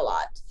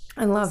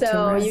love turmeric.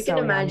 So you can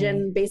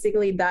imagine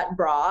basically that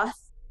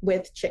broth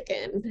with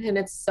chicken, and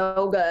it's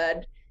so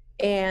good.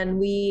 And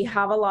we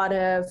have a lot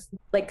of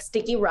like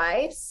sticky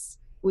rice.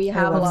 We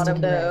have a lot of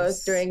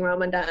those during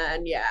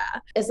Ramadan. Yeah.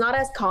 It's not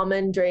as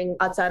common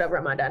outside of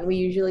Ramadan. We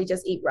usually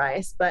just eat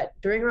rice. But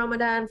during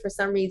Ramadan, for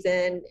some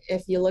reason,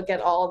 if you look at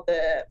all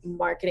the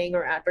marketing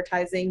or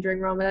advertising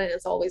during Ramadan,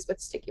 it's always with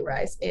sticky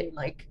rice in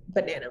like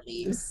banana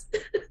leaves.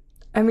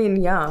 I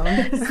mean, yum.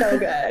 So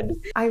good.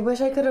 I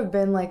wish I could have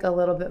been like a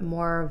little bit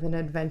more of an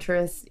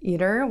adventurous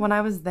eater when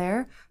I was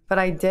there, but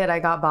I did. I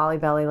got Bali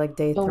belly like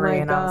day 3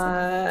 and I was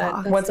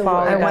like, fuck. What's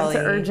Bali belly? I went to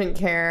urgent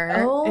care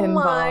in Bali. Oh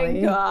my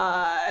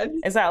God.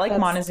 Is that like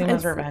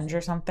Montezuma's Revenge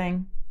or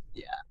something?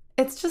 Yeah.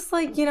 It's just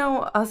like, you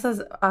know, us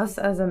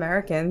as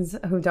Americans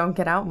who don't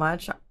get out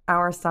much,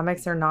 our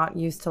stomachs are not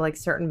used to like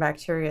certain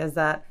bacteria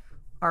that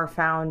are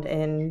found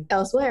in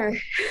elsewhere.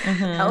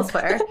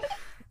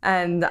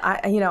 And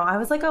I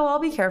was like, oh, I'll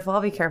be careful,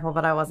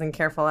 but I wasn't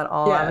careful at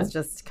all. I was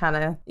just kind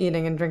of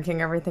eating and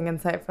drinking everything in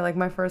sight for like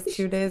my first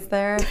 2 days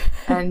there.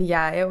 And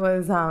yeah, it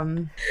was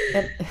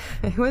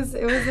it was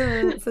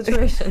a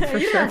situation for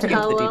sure.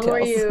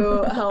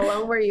 How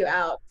long were you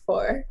out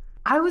for?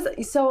 I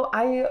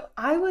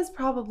was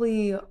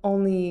probably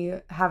only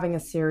having a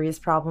serious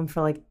problem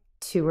for like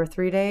 2 or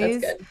 3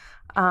 days. That's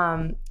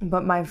good.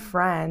 But my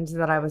friend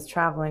that I was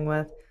traveling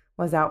with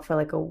was out for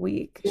like a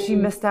week. She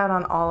missed out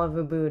on all of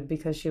Ubud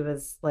because she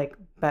was like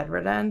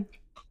bedridden.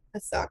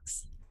 That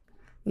sucks.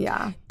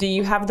 Yeah. Do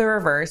you have the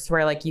reverse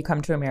where like you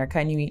come to America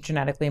and you eat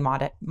genetically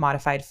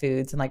modified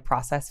foods and like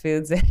processed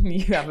foods and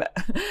you have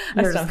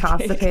you're just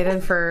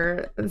constipated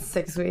for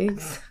 6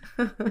 weeks?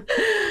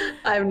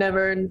 I've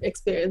never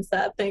experienced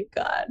that, thank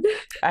God.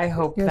 I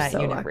hope that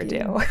you never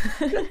do.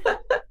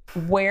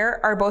 Where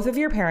are both of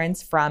your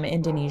parents from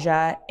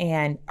Indonesia,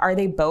 and are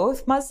they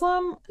both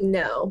Muslim?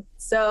 No.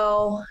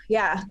 So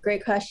yeah,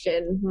 great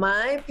question.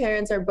 My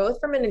parents are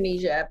both from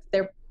Indonesia.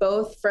 They're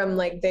both from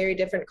like very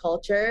different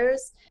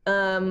cultures.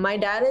 My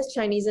dad is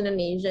Chinese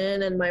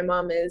Indonesian and my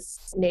mom is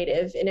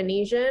native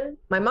Indonesian.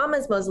 My mom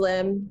is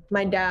Muslim.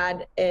 My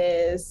dad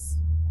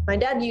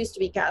used to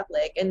be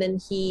Catholic, and then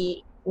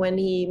when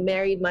he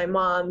married my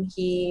mom,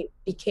 he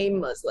became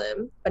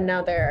Muslim, but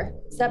now they're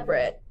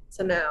separate.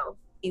 So now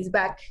he's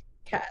back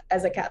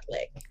as a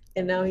Catholic,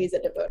 and now he's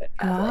a devoted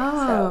Catholic.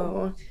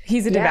 Oh, so,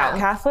 he's a devout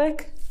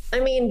Catholic?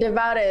 I mean,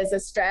 devout is a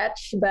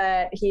stretch,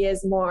 but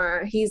he's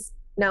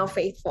now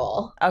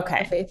faithful. Okay.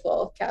 A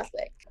faithful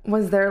Catholic.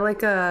 Was there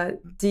like a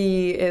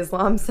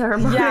de-Islam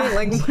ceremony? Yeah.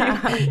 Like,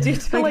 do you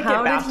feel like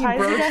how did he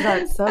broach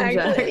that subject?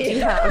 Actually,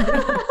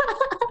 yeah.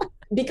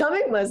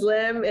 Becoming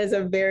Muslim is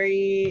a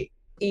very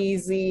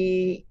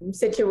easy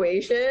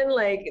situation.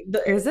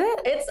 Is it?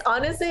 It's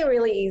honestly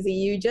really easy.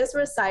 You just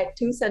recite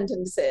 2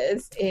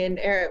 sentences in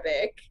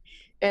Arabic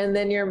and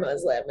then you're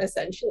Muslim,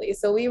 essentially.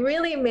 So we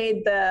really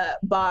made the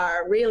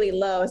bar really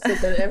low so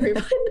that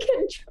everyone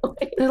can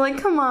join. They're like,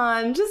 come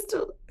on, just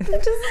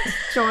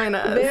join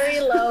us. Very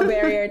low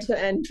barrier to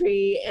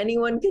entry.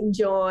 Anyone can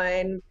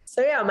join.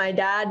 So yeah, my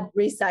dad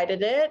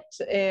recited it,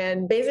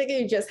 and basically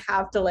you just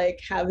have to like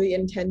have the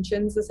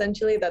intentions.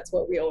 Essentially, that's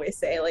what we always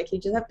say. Like you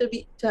just have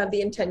to have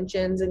the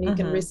intentions, and you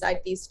can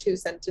recite these 2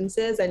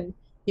 sentences, and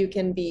you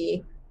can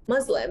be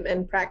Muslim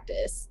and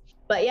practice.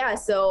 But yeah,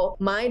 so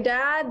my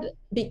dad,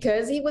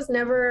 because he was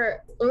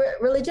never,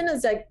 religion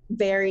is like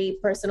very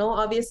personal,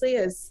 obviously,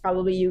 as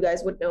probably you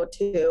guys would know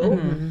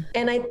too.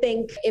 And I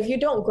think if you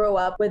don't grow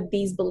up with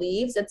these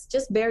beliefs, it's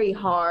just very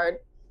hard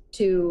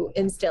to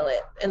instill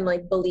it and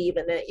like believe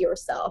in it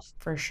yourself.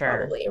 For sure.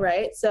 Probably,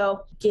 right?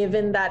 So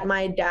given that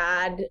my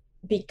dad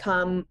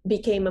became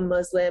a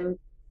Muslim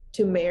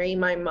to marry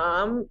my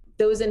mom,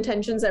 those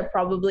intentions are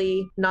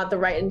probably not the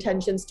right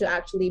intentions to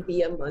actually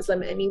be a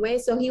Muslim anyway.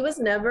 So he was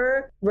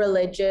never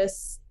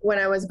religious when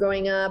I was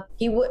growing up.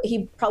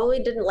 He probably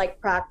didn't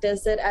like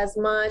practice it as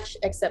much,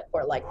 except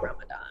for like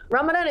Ramadan.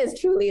 Ramadan is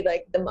truly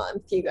like the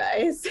month, you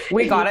guys.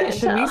 We got it.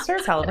 Should we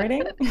start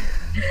celebrating?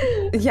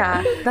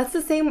 Yeah, that's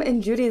the same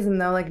in Judaism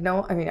though. Like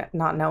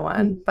not no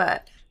one,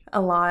 but a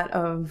lot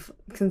of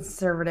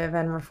conservative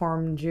and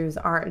reformed Jews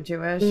aren't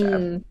Jewish.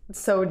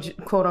 So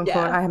quote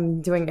unquote, I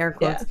am doing air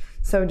quotes,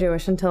 so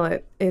Jewish until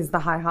it is the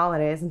high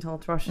holidays, until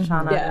it's Rosh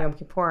Hashanah and Yom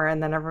Kippur.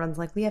 And then everyone's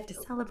like, we have to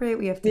celebrate,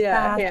 we have to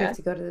fast, we have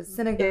to go to the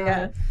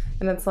synagogue.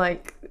 And it's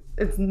like,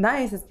 it's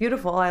nice, it's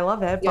beautiful, I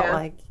love it. But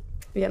like,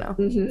 you know,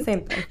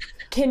 same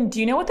thing.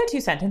 Do you know what the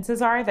 2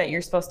 sentences are that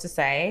you're supposed to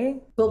say?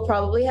 We'll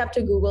probably have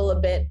to Google a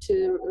bit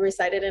to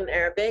recite it in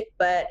Arabic,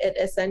 but it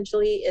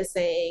essentially is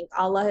saying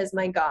Allah is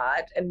my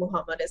God and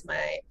Muhammad is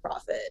my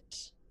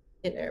prophet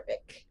in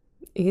Arabic.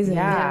 Easy.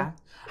 Yeah.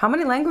 How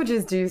many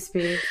languages do you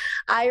speak?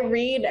 I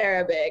read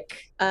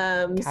Arabic.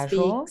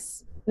 Casual?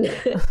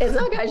 It's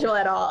not casual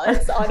at all.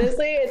 It's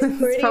honestly, it's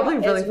pretty. Probably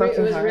really it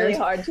was really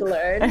hard to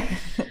learn.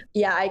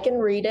 Yeah, I can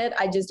read it.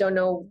 I just don't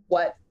know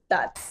what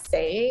that's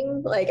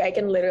saying. Like I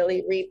can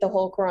literally read the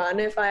whole Quran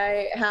if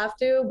I have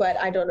to, but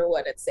I don't know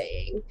what it's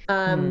saying.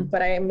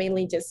 But I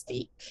mainly just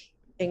speak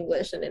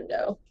English and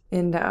Indo.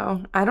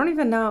 I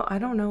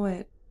don't know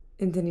what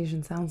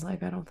Indonesian sounds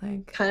like, I don't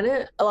think.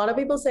 A lot of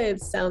people say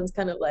it sounds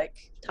kind of like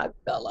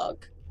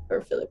Tagalog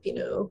or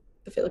Filipino,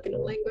 the Filipino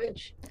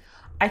language.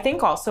 I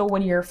think also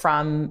when you're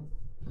from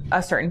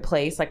a certain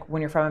place, like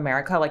when you're from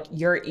America, like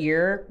your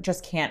ear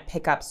just can't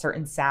pick up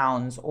certain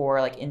sounds or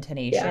like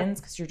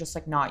intonations because you're just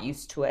like not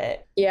used to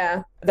it.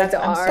 Yeah, I'm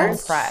so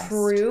impressed.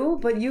 True,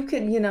 but you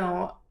could,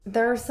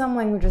 there are some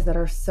languages that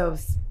are so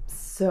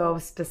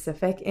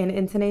specific in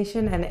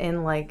intonation and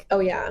in like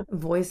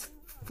voice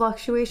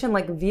fluctuation.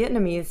 Like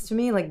Vietnamese, to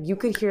me, like you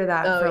could hear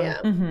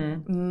that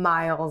from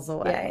miles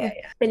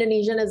away.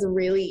 Indonesian is a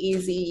really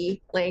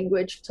easy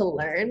language to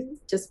learn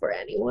just for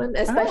anyone,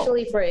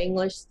 especially for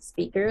English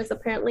speakers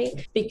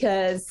apparently,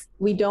 because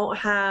we don't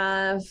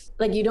have,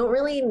 like, you don't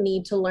really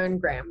need to learn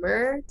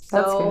grammar.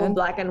 So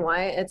black and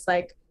white, it's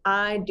like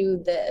I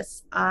do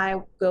this,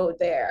 I go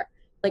there.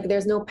 Like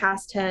there's no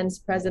past tense,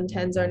 present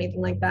tense or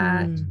anything like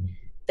that.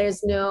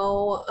 There's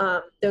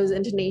no those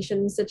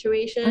intonation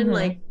situation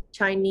like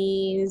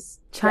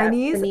Chinese.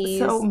 Japanese.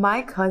 So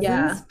my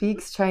cousin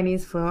speaks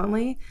Chinese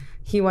fluently.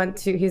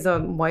 He's a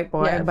white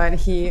boy, but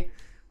he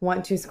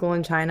went to school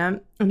in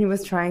China and he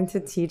was trying to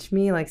teach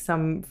me like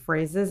some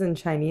phrases in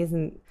Chinese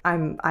and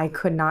I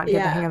could not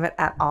get the hang of it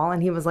at all.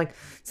 And he was like,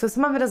 so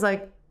some of it is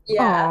like,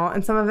 aw,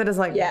 and some of it is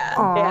like,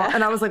 aw.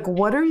 And I was like,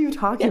 what are you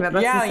talking about?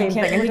 That's the same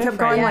thing. And he kept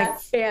going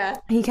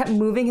he kept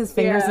moving his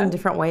fingers in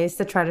different ways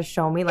to try to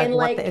show me like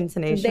what the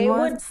intonation was. They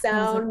would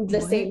sound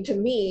the same to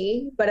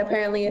me, but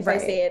apparently if I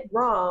say it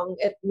wrong,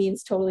 it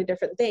means totally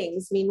different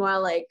things.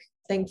 Meanwhile, like,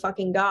 thank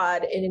fucking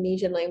God,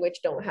 Indonesian language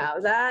don't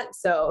have that.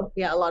 So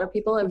yeah, a lot of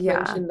people have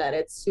mentioned that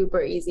it's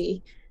super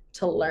easy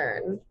to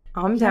learn.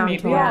 I'm down to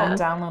maybe I'll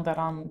download that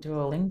on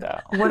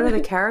Duolingo. What are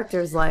the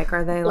characters like?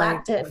 Are they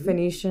like Latin.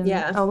 Phoenician?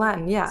 Yeah. Oh,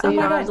 Latin. Yeah. So you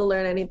don't have to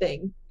learn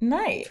anything.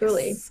 Nice.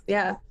 Truly.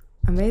 Yeah.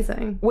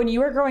 Amazing. When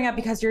you were growing up,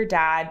 because your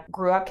dad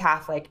grew up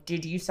Catholic,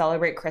 did you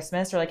celebrate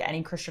Christmas or like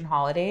any Christian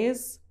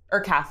holidays or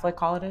Catholic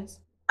holidays?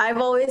 I've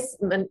always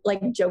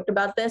like joked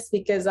about this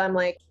because I'm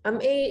like,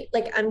 I'm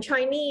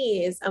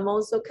Chinese, I'm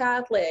also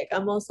Catholic,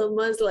 I'm also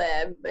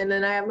Muslim, and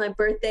then I have my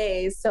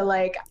birthdays. So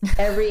like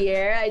every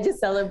year I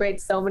just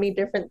celebrate so many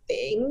different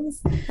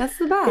things. That's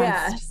the best.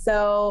 Yeah.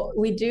 So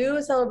we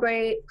do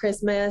celebrate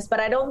Christmas,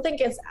 but I don't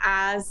think it's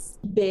as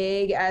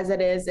big as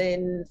it is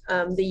in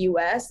the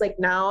US. Like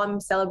now I'm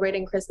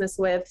celebrating Christmas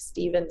with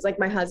Steven's, like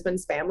my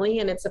husband's family,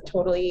 and it's a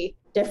totally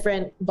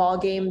different ball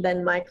game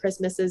than my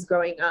Christmases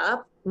growing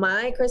up.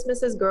 My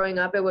Christmases growing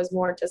up, it was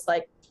more just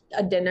like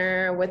a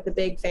dinner with the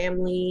big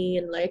family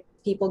and like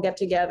people get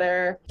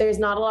together. There's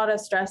not a lot of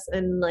stress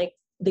in like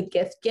the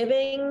gift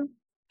giving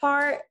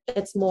part.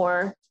 It's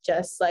more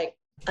just like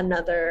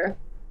another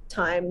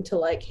time to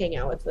like hang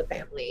out with the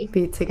family.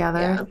 Be together.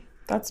 Yeah.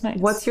 That's nice.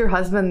 What's your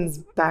husband's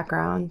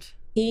background?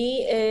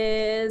 He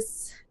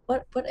is,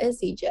 what is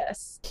he,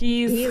 Jess?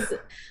 He's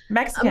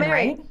Mexican,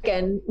 right?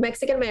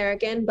 Mexican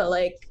American, but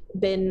like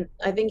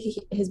I think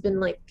he's been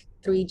like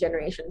 3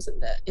 generations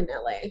in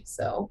LA,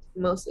 so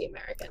mostly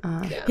American.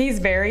 Yeah. He's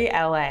very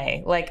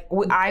LA. Like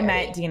I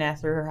met Dina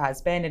through her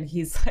husband, and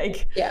he's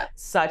like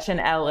such an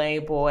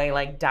LA boy,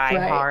 like die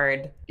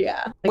hard.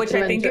 Yeah. Like which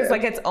I think is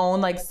like its own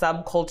like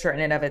subculture in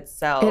and of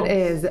itself. It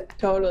is.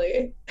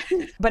 Totally.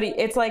 But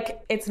it's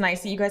like, it's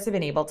nice that you guys have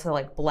been able to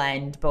like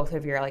blend both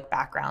of your like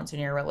backgrounds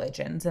and your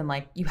religions, and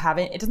like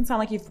it doesn't sound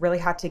like you've really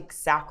had to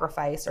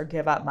sacrifice or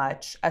give up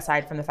much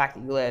aside from the fact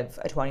that you live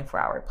a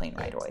 24-hour plane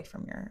ride away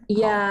from your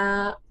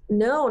home.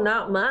 No,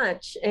 not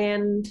much.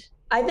 And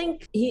I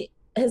think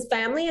his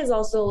family is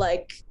also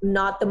like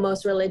not the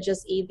most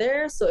religious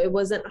either, so it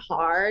wasn't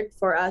hard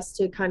for us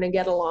to kind of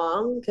get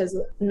along because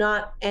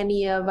not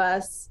any of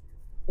us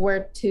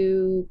were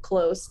too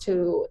close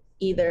to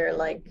either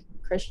like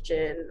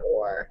Christian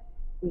or...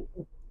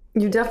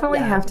 You definitely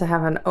have to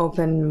have an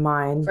open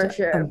mind for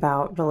sure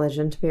about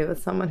religion to be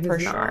with someone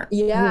who's not,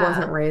 who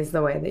wasn't raised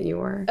the way that you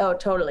were. Oh,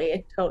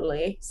 totally.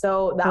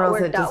 So that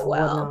worked out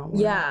well.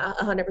 Yeah,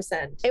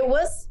 100%.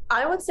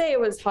 I would say it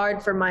was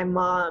hard for my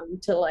mom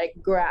to like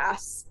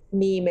grasp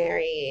me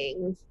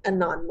marrying a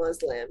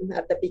non-Muslim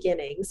at the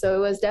beginning. So it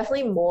was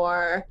definitely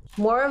more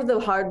of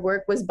the hard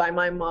work was by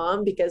my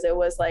mom, because it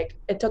was like,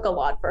 it took a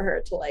lot for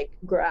her to like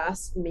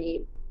grasp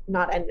me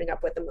not ending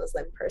up with a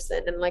Muslim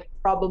person and like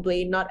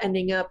probably not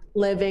ending up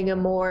living a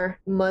more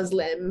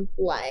Muslim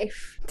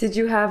life. Did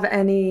you have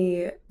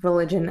any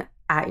religion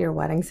at your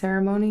wedding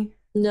ceremony?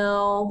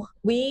 No,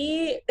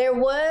 there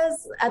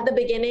was at the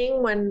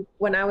beginning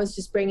when I was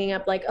just bringing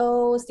up like,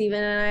 oh,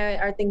 Steven and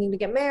I are thinking to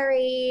get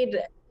married.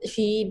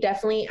 She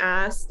definitely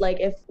asked like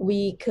if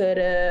we could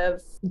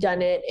have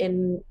done it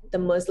in the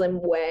Muslim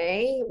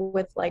way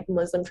with like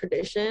Muslim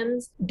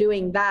traditions.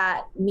 Doing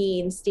that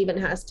means Steven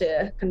has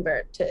to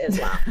convert to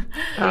Islam.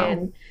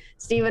 And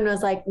Steven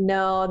was like,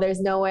 no,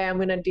 there's no way I'm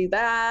going to do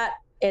that.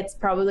 It's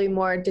probably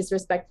more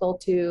disrespectful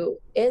to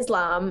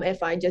Islam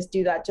if I just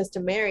do that just to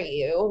marry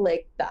you.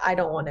 Like, I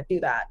don't want to do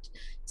that.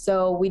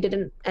 So we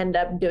didn't end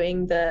up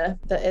doing the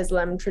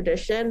Islam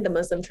tradition, the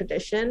Muslim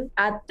tradition.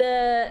 At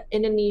the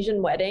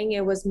Indonesian wedding,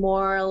 it was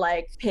more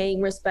like paying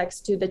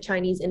respects to the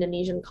Chinese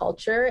Indonesian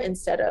culture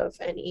instead of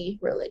any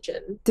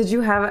religion. Did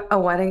you have a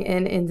wedding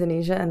in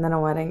Indonesia and then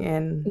a wedding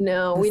in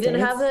No, we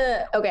didn't have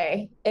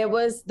it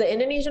was, the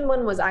Indonesian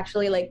one was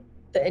actually like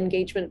the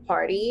engagement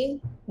party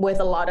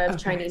with a lot of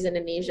Chinese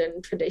Indonesian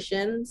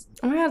traditions.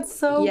 Oh my God,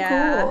 so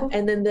cool.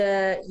 And then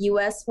the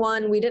US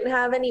one, we didn't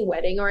have any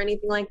wedding or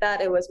anything like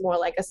that. It was more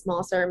like a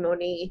small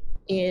ceremony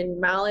in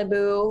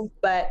Malibu,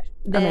 but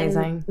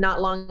then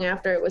not long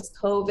after it was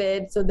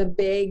COVID. So the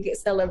big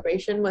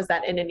celebration was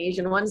that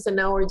Indonesian one. So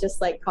now we're just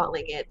like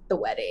calling it the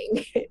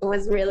wedding. It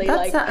was really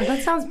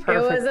that sounds perfect.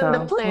 It wasn't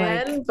the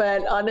plan,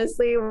 but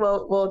honestly,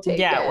 we'll take it.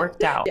 Yeah, it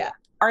worked out. Yeah.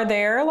 Are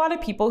there a lot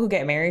of people who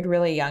get married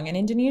really young in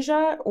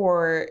Indonesia?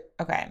 Or,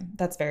 okay,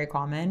 that's very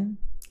common.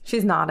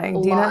 She's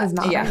nodding. Dina is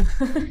nodding. Yeah.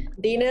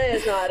 Dina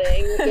is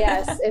nodding.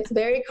 Yes, it's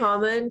very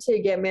common to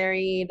get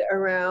married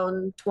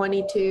around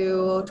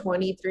 22,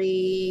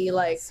 23.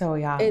 Like, so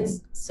young.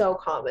 It's so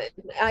common.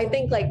 I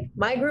think like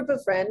my group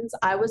of friends,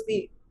 I was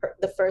the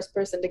first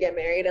person to get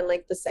married, and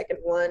like the second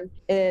one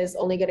is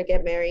only going to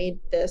get married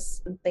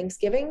this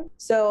Thanksgiving.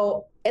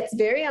 So it's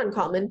very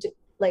uncommon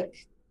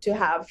to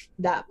have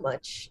that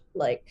much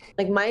like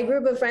my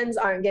group of friends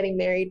aren't getting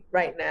married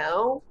right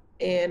now,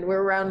 and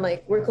we're around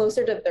we're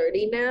closer to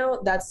 30 now.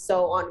 That's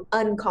so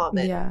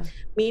uncommon. Yeah.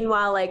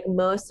 Meanwhile, like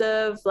most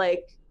of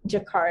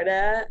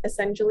Jakarta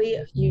essentially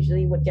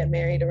usually would get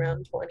married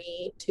around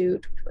 22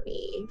 to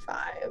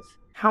 25.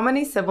 How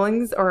many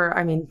siblings, or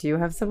I mean, do you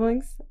have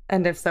siblings?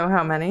 And if so,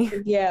 how many?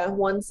 Yeah,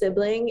 one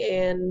sibling,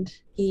 and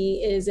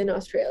he is in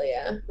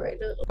Australia right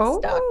now.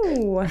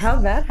 Oh,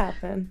 how'd that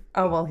happen?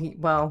 Oh,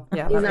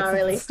 yeah. He's not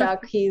really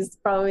stuck. He's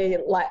probably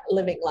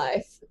living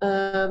life.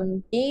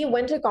 He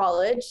went to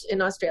college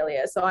in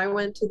Australia. So I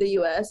went to the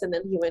US and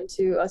then he went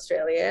to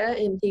Australia,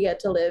 and he got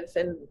to live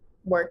and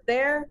work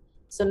there.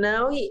 So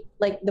now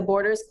the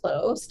border's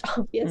closed,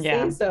 obviously.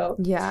 Yeah. So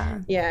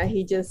yeah,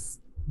 he just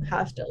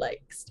have to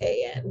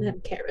stay in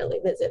and can't really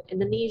visit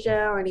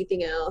Indonesia or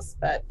anything else.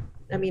 But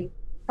I mean,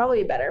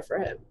 probably better for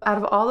him. Out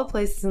of all the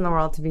places in the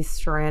world to be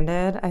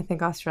stranded, I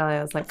think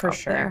Australia is for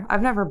sure. There.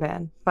 I've never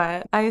been,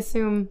 but I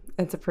assume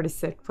it's a pretty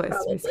sick place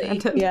to be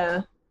stranded.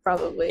 Yeah,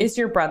 probably. Is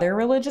your brother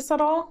religious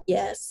at all?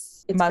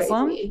 Yes. It's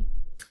Muslim? Crazy.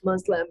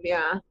 Muslim,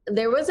 yeah.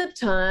 There was a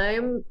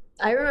time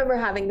I remember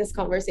having this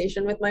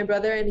conversation with my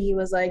brother, and he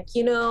was like,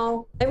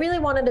 I really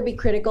wanted to be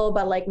critical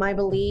about my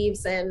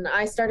beliefs, and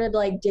I started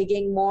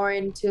digging more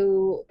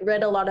into,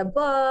 read a lot of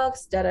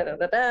books,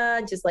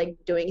 just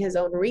doing his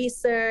own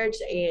research,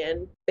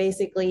 and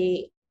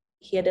basically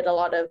he did a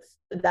lot of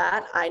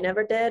that. I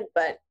never did,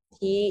 but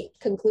he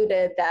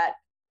concluded that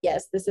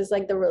yes, this is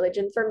the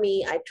religion for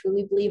me. I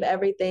truly believe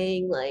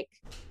everything.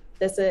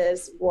 this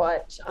is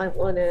what I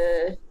want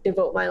to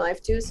devote my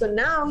life to. So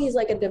now he's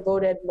like a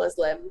devoted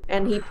Muslim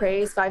and he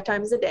prays 5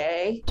 times a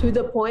day, to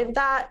the point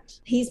that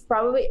he's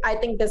probably, I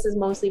think this is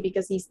mostly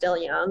because he's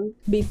still young.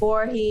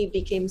 Before he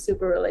became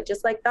super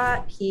religious like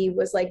that, he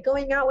was like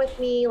going out with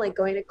me, like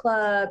going to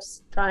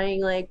clubs,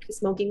 trying like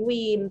smoking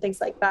weed and things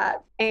like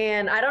that.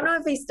 And I don't know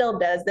if he still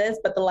does this,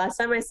 but the last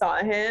time I saw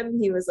him,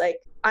 he was like,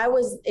 I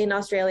was in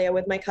Australia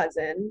with my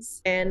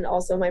cousins and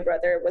also my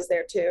brother was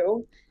there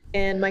too.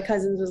 And my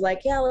cousins was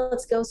like, yeah,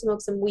 let's go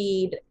smoke some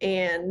weed.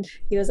 And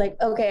he was like,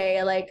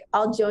 okay, like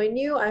I'll join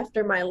you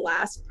after my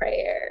last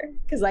prayer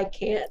because I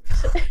can't.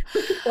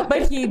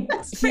 But he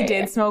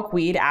did smoke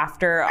weed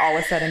after all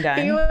was said and done.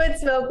 He would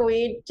smoke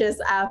weed just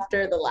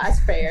after the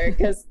last prayer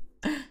because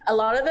a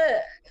lot of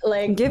it,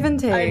 like, give and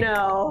take. I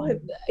know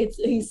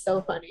he's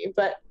so funny,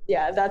 but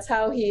yeah, that's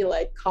how he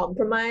like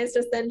compromised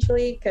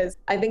essentially. Because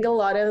I think a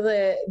lot of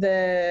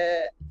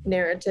the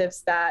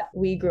narratives that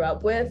we grew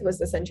up with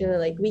was essentially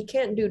like, we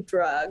can't do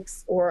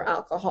drugs or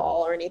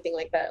alcohol or anything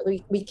like that.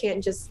 We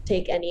can't just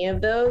take any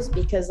of those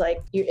because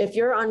like if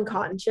you're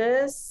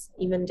unconscious,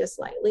 even just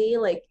slightly,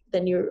 like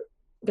then you're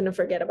gonna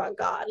forget about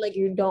God. Like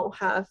you don't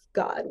have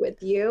God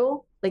with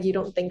you. Like you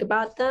don't think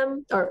about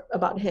them or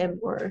about him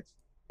or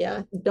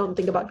don't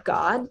think about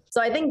God.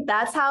 So I think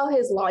that's how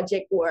his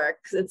logic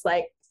works. It's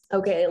like,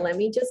 okay, let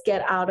me just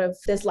get out of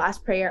this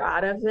last prayer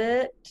out of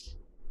it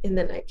and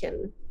then I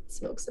can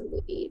smoke some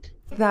weed.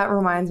 That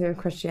reminds me of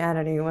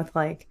Christianity with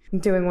like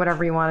doing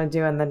whatever you want to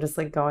do and then just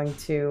like going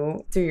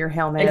to do your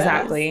Hail Mary.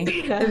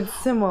 Exactly. Yeah. It's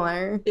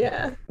similar.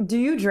 Yeah. Do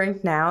you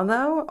drink now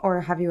though,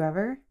 or have you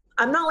ever?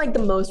 I'm not like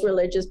the most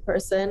religious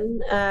person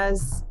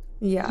as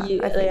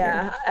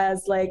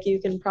as like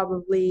you can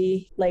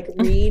probably like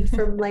read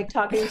from like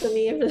talking to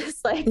me for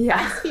this like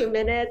past few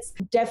minutes.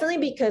 Definitely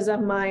because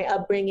of my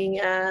upbringing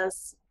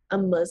as a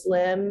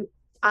Muslim,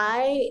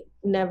 I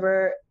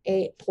never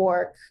ate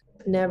pork,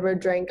 never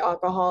drank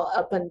alcohol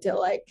up until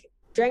like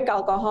drank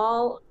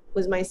alcohol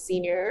was my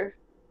senior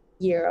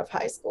year of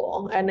high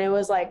school, and it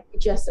was like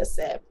just a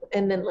sip,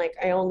 and then like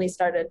I only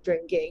started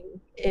drinking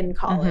in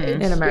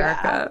college in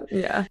America.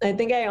 Yeah. I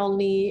think I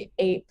only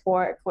ate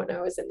pork when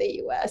I was in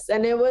the US,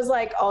 and it was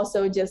like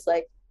also just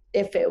like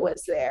if it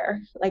was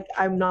there, like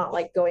I'm not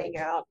like going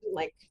out and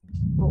like,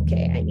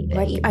 okay, I need to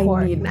like eat I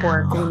pork need now.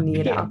 pork, I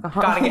need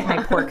alcohol. Gotta get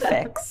my pork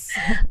fix.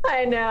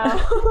 I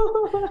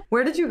know.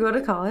 Where did you go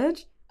to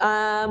college?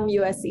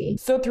 USC.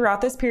 So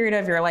throughout this period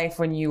of your life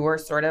when you were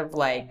sort of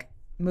like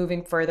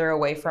moving further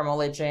away from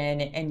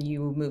religion and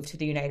you moved to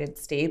the United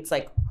States,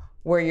 like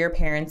were your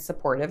parents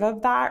supportive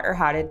of that or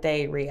how did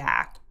they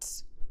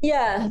react?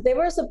 Yeah, they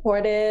were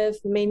supportive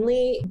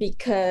mainly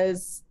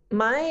because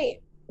my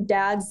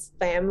dad's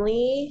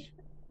family,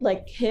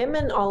 like him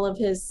and all of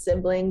his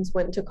siblings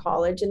went to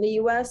college in the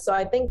US. So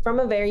I think from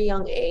a very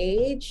young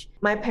age,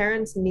 my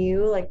parents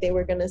knew like they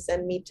were going to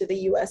send me to the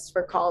US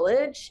for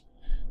college.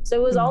 So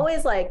it was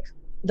always like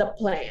the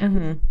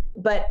plan.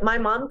 But my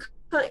mom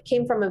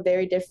came from a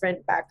very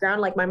different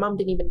background. Like my mom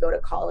didn't even go to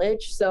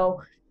college.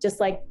 So just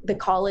like the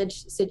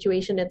college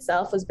situation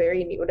itself was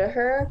very new to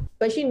her,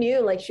 but she knew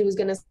like she was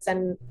going to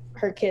send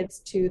her kids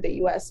to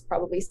the US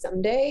probably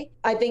someday.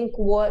 I think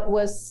what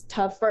was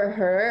tough for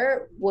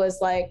her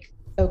was like,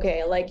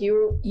 okay, like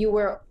you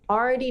were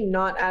already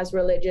not as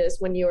religious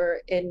when you're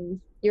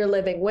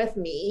living with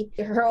me.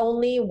 Her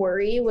only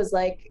worry was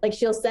like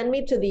she'll send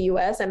me to the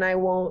US and I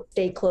won't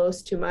stay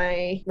close to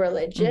my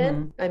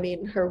religion. I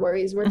mean, her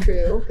worries were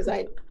true because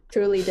I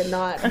truly did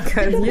not.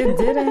 Because you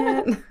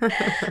didn't.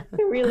 I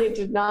really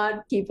did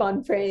not keep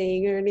on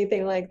praying or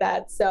anything like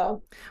that.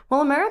 So,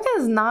 well, America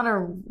is not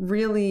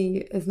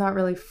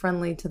really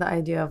friendly to the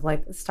idea of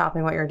like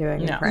stopping what you're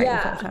doing and praying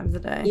 5 times a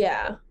day.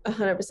 Yeah,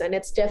 100%.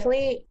 It's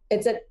definitely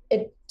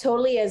it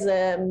totally is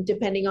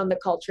depending on the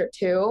culture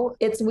too.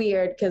 It's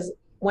weird because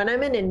when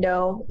I'm in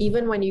Indo,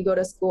 even when you go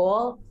to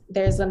school,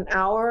 there's an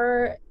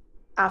hour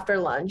after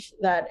lunch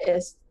that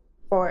is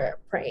for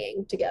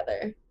praying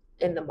together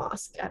in the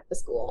mosque at the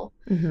school.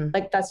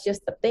 Like that's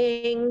just the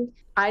thing.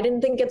 I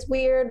didn't think it's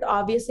weird.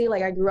 Obviously,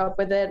 like I grew up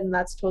with it and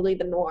that's totally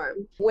the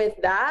norm. With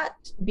that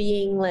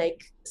being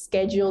like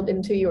scheduled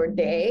into your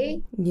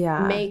day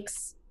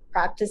makes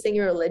practicing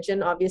your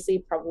religion obviously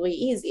probably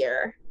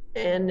easier.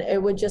 And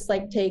it would just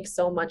like take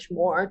so much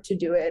more to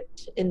do it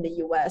in the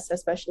US,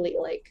 especially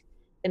like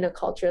in a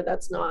culture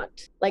that's not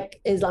like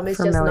Islam is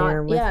just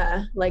not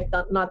like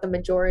not the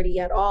majority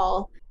at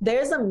all.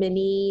 There's a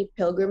mini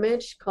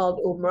pilgrimage called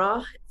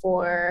Umrah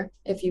for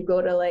if you go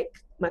to like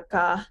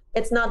Mecca.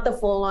 It's not the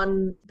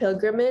full-on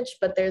pilgrimage,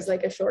 but there's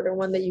like a shorter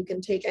one that you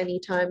can take any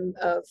time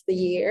of the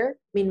year.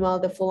 Meanwhile,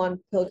 the full-on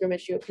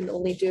pilgrimage, you can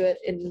only do it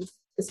in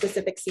the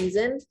specific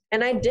season.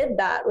 And I did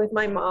that with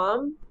my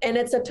mom, and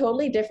it's a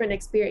totally different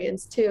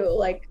experience too.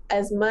 Like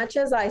as much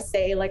as I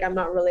say like I'm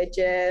not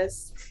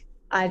religious,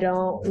 I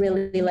don't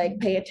really like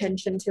pay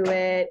attention to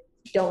it,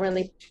 don't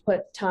really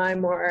put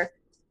time or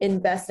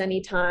invest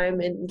any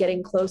time in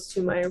getting close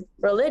to my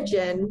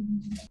religion.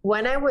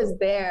 When I was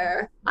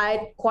there,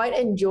 I quite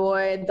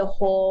enjoyed the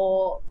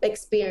whole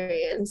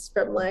experience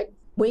from like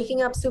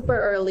waking up super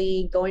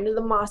early, going to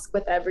the mosque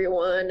with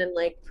everyone and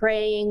like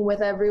praying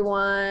with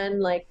everyone,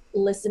 like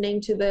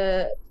listening to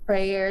the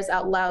prayers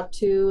out loud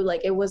too.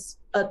 Like it was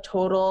a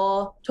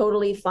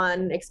totally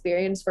fun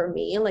experience for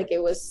me. Like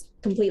it was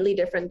completely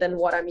different than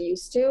what I'm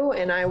used to.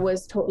 And I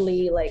was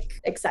totally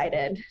like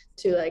excited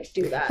to like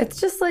do that. It's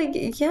just like,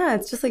 yeah,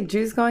 it's just like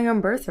Jews going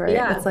on birthright.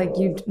 Yeah. It's like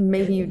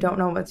maybe you don't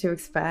know what to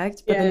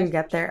expect, but then you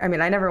get there. I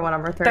mean, I never went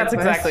on birthright. That's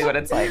exactly what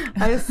it's like.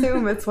 I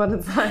assume it's what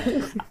it's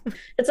like.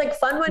 It's like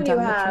fun when you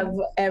have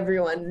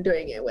everyone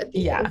doing it with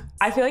you. Yeah.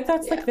 I feel like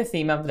that's like the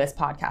theme of this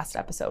podcast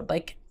episode.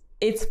 Like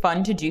it's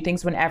fun to do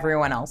things when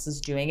everyone else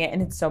is doing it,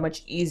 and it's so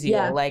much easier.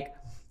 Yeah. Like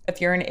if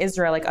you're in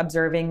Israel, like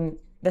observing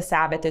the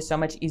Sabbath is so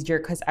much easier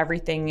because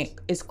everything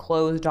is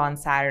closed on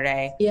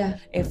Saturday. Yeah.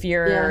 If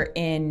you're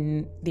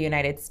in the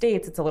United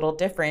States, it's a little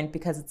different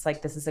because it's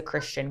like this is a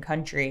Christian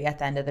country at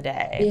the end of the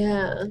day.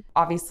 Yeah.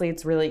 Obviously,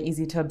 it's really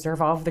easy to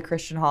observe all of the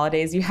Christian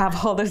holidays. You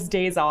have all those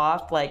days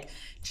off. Like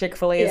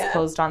Chick-fil-A is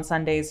closed on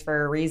Sundays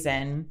for a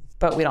reason,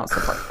 but we don't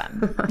support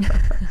them.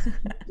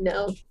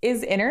 No.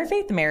 Is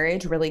interfaith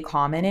marriage really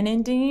common in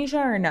Indonesia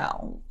or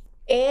no?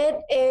 It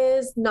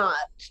is not.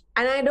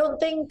 And I don't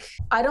think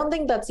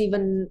that's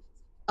even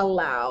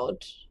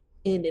allowed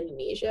in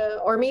Indonesia,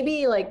 or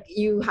maybe like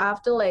you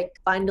have to like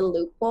find a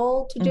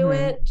loophole to do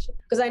it,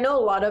 because I know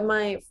a lot of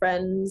my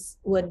friends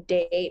would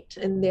date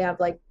and they have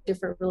like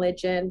different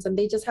religions and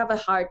they just have a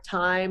hard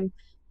time,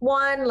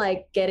 one,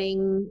 like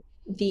getting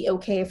the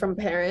okay from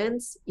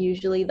parents.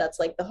 Usually that's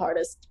like the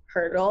hardest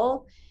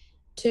hurdle.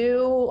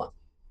 Two,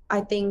 I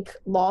think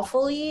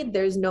lawfully,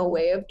 there's no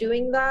way of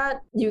doing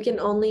that. You can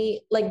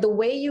only, like the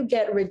way you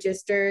get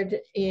registered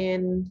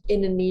in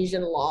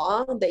Indonesian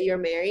law that you're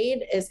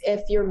married is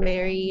if you're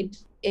married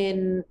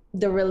in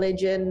the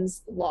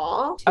religion's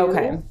law too.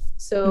 Okay.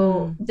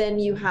 So then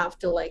you have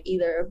to like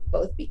either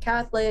both be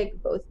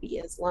Catholic, both be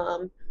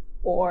Islam,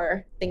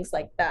 or things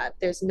like that.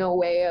 There's no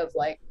way of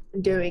like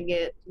doing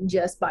it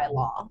just by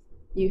law.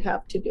 You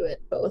have to do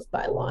it both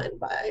by law and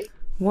by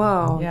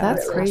Whoa,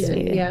 that's religion.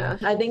 crazy. Yeah.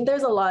 I think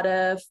there's a lot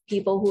of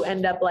people who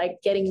end up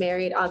like getting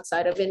married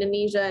outside of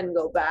Indonesia and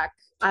go back.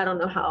 I don't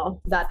know how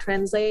that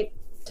translates,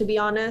 to be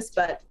honest,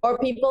 but, or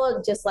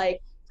people just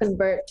like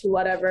convert to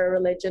whatever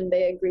religion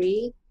they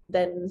agree,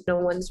 then no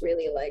one's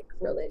really like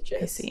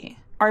religious. I see.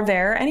 Are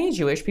there any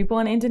Jewish people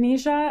in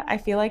Indonesia? I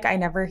feel like I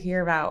never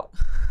hear about.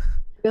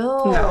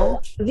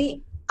 No.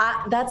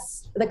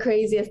 That's the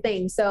craziest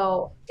thing.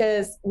 So,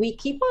 because we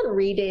keep on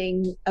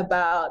reading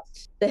about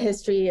the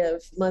history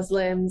of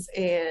Muslims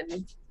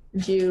and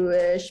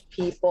Jewish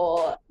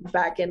people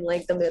back in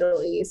like the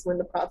Middle East when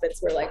the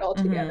prophets were like all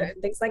together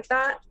and things like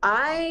that.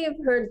 I've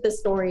heard the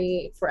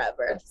story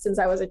forever since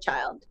I was a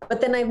child,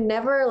 but then I've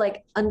never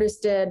like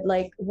understood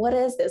like, what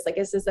is this? Like,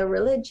 is this a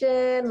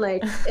religion?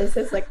 Like, is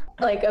this like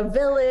a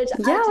village?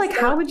 Yeah, like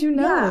how would you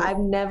know? Yeah, I've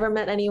never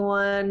met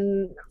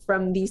anyone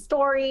from these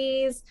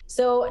stories.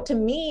 So to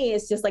me,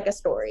 it's just like a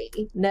story.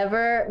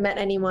 Never met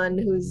anyone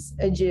who's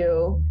a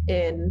Jew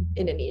in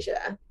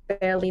Indonesia.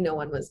 Barely no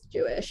one was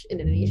Jewish in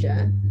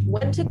Indonesia.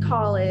 Went to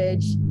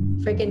college,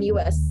 freaking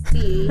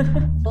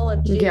USC, full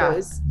of Jews. Yeah.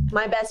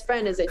 My best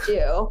friend is a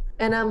Jew.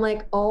 And I'm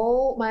like,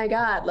 oh my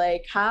God,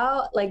 like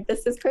how, like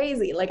this is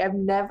crazy. Like I've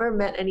never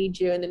met any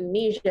Jew in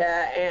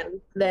Indonesia.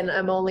 And then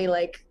I've only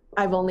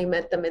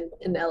met them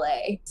in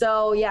LA.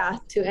 So yeah,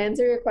 to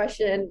answer your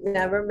question,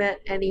 never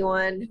met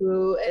anyone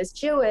who is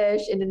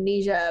Jewish in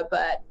Indonesia,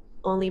 but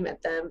only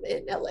met them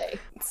in LA.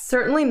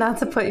 Certainly not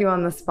to put you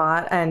on the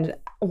spot, and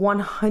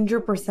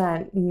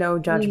 100% no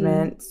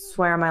judgment.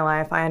 Swear on my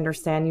life, I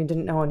understand you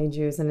didn't know any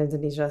Jews in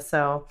Indonesia,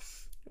 so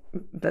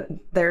but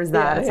there's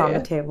that. It's on the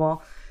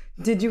table.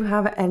 Did you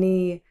have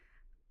any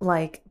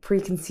like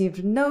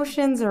preconceived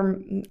notions or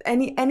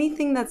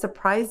anything that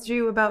surprised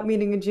you about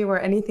meeting a Jew, or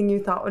anything you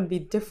thought would be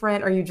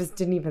different, or you just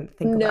didn't even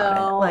think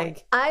about it?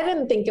 Like I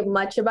didn't think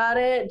much about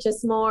it.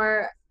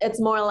 It's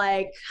more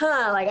like,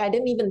 like I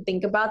didn't even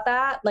think about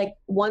that. Like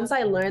once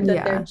I learned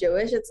that they're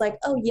Jewish, it's like,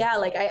 oh yeah,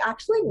 like I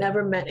actually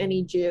never met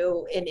any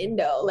Jew in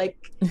Indo. Like,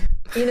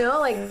 you know,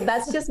 like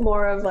that's just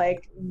more of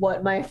like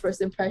what my first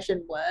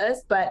impression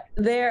was. But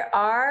there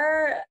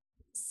are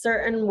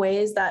certain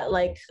ways that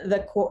like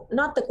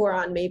not the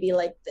Quran, maybe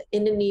like the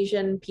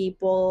Indonesian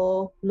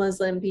people,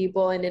 Muslim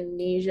people in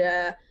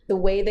Indonesia, the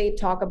way they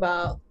talk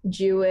about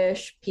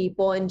Jewish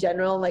people in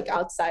general, like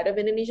outside of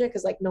Indonesia,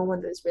 because like no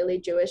one is really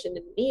Jewish in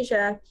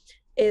Indonesia,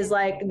 is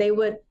like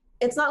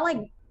it's not like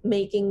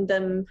making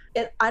them,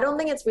 I don't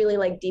think it's really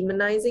like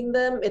demonizing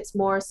them. It's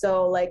more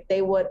so like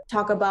they would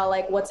talk about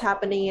like what's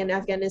happening in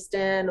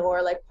Afghanistan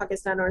or like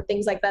Pakistan or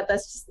things like that.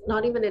 That's just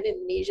not even in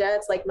Indonesia.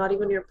 It's like not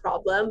even your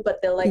problem, but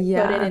they'll like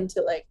put it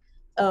into like,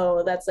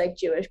 oh, that's like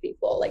Jewish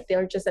people. Like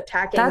they're just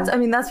attacking.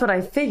 That's what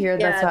I figured.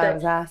 That's why I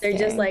was asking. They're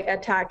just like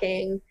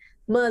attacking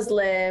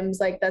Muslims.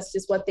 Like that's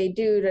just what they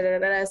do.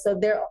 So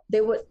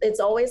it's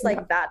always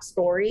like that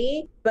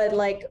story, but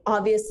like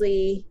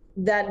obviously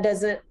that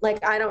doesn't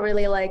like, I don't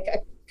really like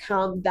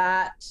count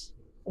that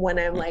when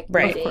I'm like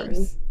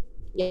reading.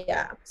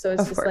 Yeah. So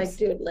it's just like,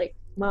 dude, like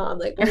mom,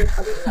 like what are you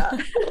talking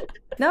about?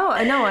 No,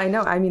 I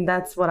know. I mean,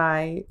 that's what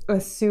I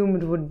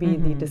assumed would be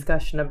the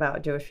discussion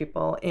about Jewish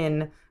people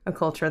in a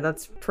culture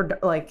that's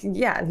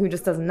who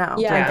just doesn't know.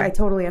 Yeah. Like, I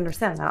totally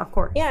understand that, of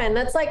course. Yeah, and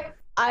that's like,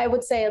 I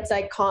would say it's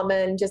like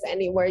common just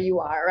anywhere you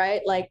are,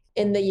 right? Like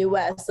in the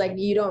US, like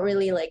you don't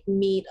really like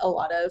meet a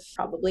lot of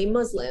probably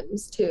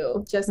Muslims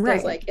too, just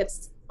because like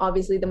it's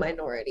obviously the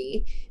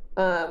minority.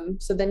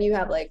 So then you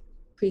have like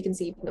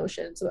preconceived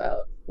notions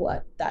about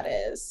what that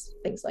is,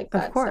 things like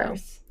that. Of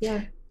course. So,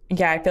 yeah.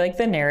 Yeah, I feel like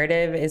the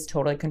narrative is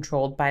totally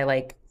controlled by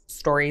like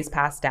stories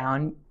passed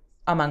down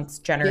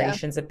amongst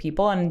generations of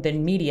people and the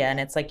media. And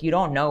it's like, you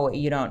don't know what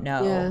you don't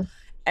know. Yeah.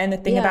 And the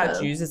thing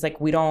about Jews is like,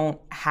 we don't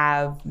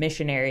have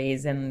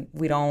missionaries and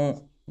we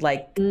don't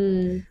like,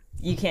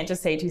 you can't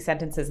just say 2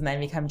 sentences and then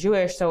become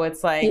Jewish. So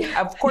it's like,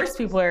 of course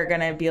people are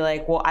going to be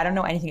like, well, I don't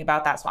know anything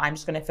about that. So I'm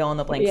just going to fill in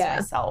the blanks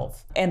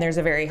myself. And there's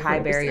a very high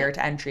 100%. Barrier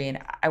to entry. And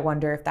I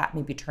wonder if that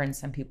maybe turns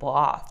some people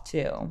off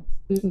too.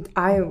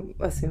 I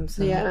assume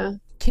so. Yeah.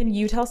 Can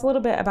you tell us a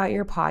little bit about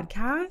your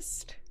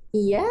podcast?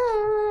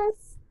 Yes.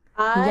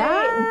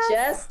 I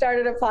just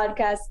started a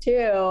podcast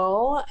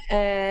too,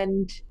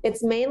 and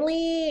it's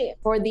mainly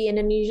for the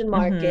Indonesian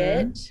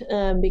market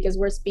because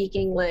we're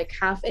speaking like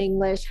half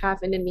English,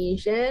 half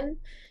Indonesian.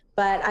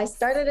 But I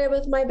started it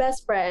with my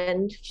best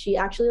friend. She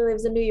actually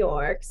lives in New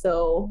York,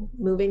 so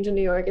moving to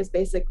New York is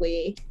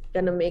basically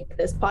gonna make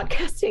this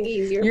podcasting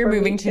easier. You're for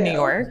moving me to New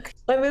York?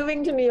 I'm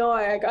moving to New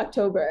York,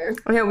 October.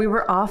 Oh, yeah, we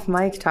were off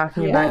mic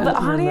talking about the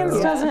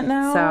audience doesn't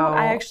know. So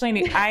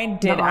I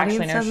did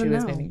actually know she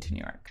was moving to New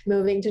York.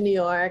 Moving to New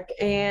York,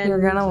 and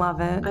you're gonna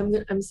love it.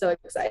 I'm so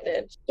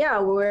excited. Yeah,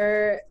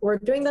 we're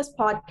doing this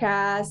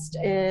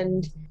podcast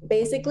and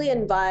basically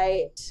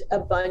invite a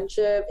bunch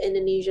of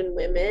Indonesian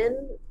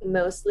women,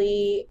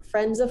 mostly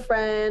friends of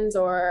friends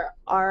or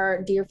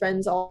our dear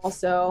friends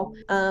also,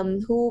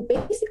 who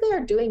basically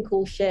are doing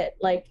cool shit.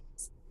 Like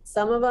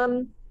some of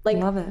them, like,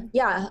 love it.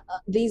 Yeah,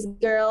 these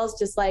girls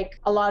just like,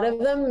 a lot of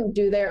them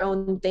do their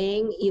own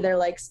thing, either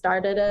like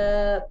started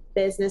a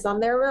business on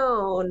their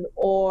own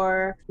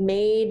or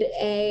made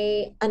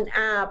an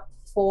app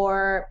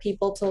for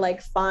people to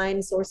like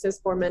find sources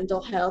for mental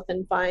health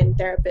and find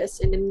therapists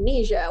in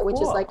Indonesia,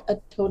 which is like a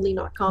totally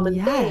not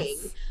common thing.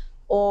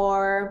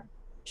 Or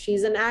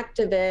she's an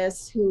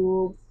activist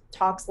who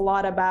talks a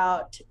lot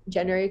about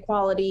gender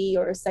equality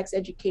or sex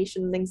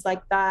education, things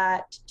like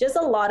that. Just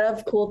a lot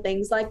of cool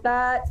things like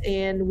that.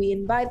 And we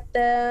invite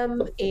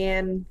them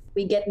and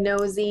we get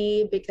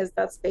nosy because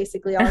that's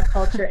basically our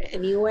culture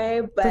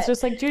anyway. But it's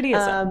just like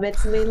Judaism.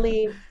 It's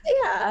mainly,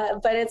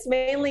 but it's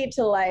mainly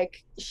to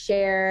like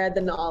share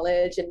the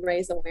knowledge and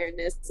raise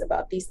awareness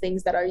about these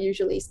things that are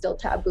usually still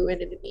taboo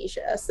in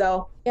Indonesia.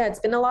 So yeah, it's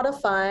been a lot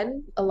of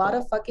fun, a lot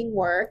of fucking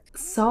work.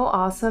 So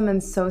awesome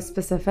and so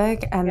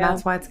specific. And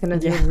that's why it's going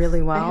to do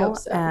really well. I hope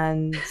so.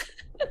 And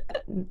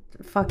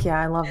fuck yeah,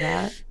 I love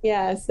that.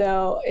 Yeah,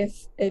 so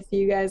if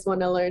you guys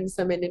want to learn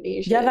some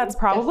Indonesian, that's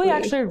probably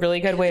actually a really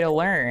good way to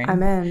learn.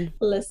 I'm in.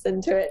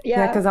 Listen to it.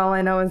 Yeah, because all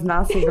I know is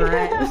nasi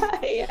goreng.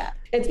 Yeah,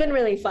 it's been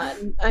really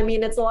fun. I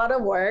mean, it's a lot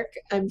of work.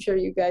 I'm sure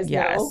you guys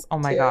know. Oh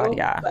my God,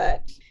 yeah.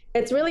 But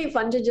it's really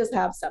fun to just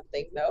have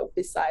something though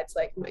besides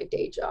like my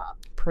day job.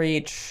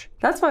 Preach.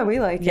 That's why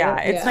we like it.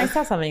 Yeah, it's nice to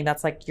have something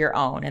that's like your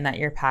own and that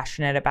you're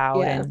passionate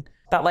about and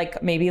that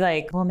like maybe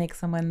like will make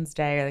someone's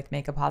day or like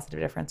make a positive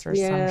difference or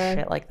some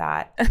shit like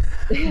that.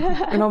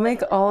 It'll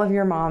make all of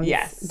your mom's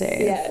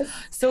days. Yes.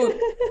 So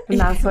and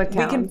that's what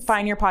counts. We can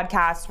find your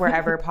podcast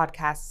wherever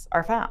podcasts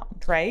are found,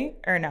 right?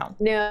 Or no?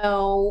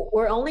 No,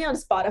 we're only on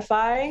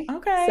Spotify.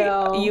 Okay.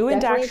 So you and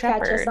Dax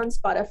catch Shepard us on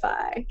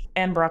Spotify.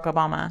 And Barack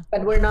Obama.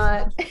 But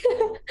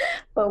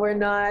we're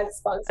not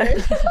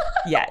sponsored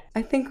yet.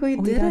 I think we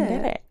did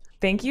it.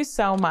 Thank you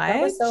so much.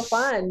 That was so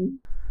fun.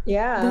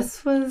 Yeah.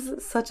 This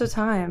was such a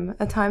time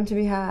to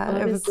be had.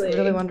 Honestly. It was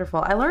really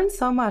wonderful. I learned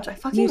so much. I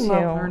fucking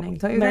love learning.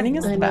 Don't you learning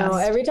guys? is the best.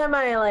 Every time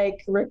I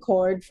like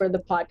record for the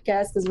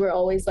podcast, because we're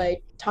always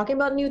like talking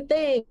about new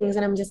things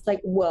and I'm just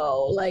like,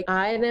 whoa, like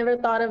I never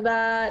thought of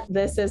that.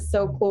 This is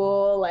so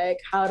cool. Like,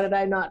 how did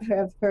I not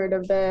have heard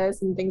of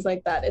this and things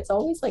like that? It's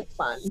always like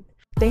fun.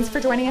 Thanks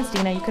for joining us,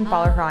 Dina. You can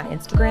follow her on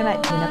Instagram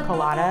at Dina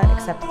Colada,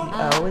 except the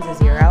O is a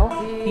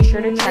 0. Be sure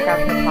to check out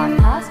her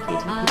podcast,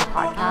 KTP the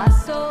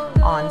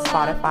Podcast, on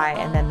Spotify,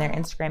 and then their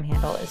Instagram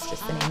handle is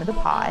just the name of the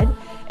pod.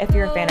 If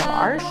you're a fan of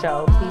our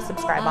show, please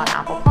subscribe on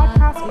Apple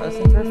Podcasts or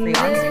listen for free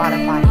on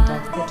Spotify, and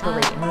don't forget to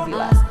rate and review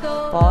us.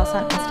 Follow us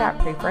on Insta at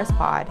Pray For Us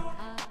Pod.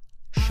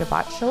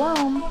 Shabbat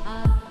Shalom.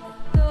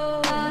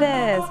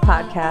 This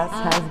podcast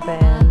has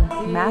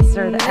been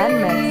mastered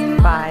and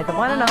mixed by the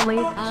one and only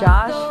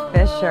Josh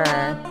Fisher.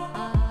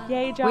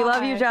 Yay, Josh. We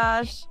love you,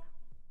 Josh.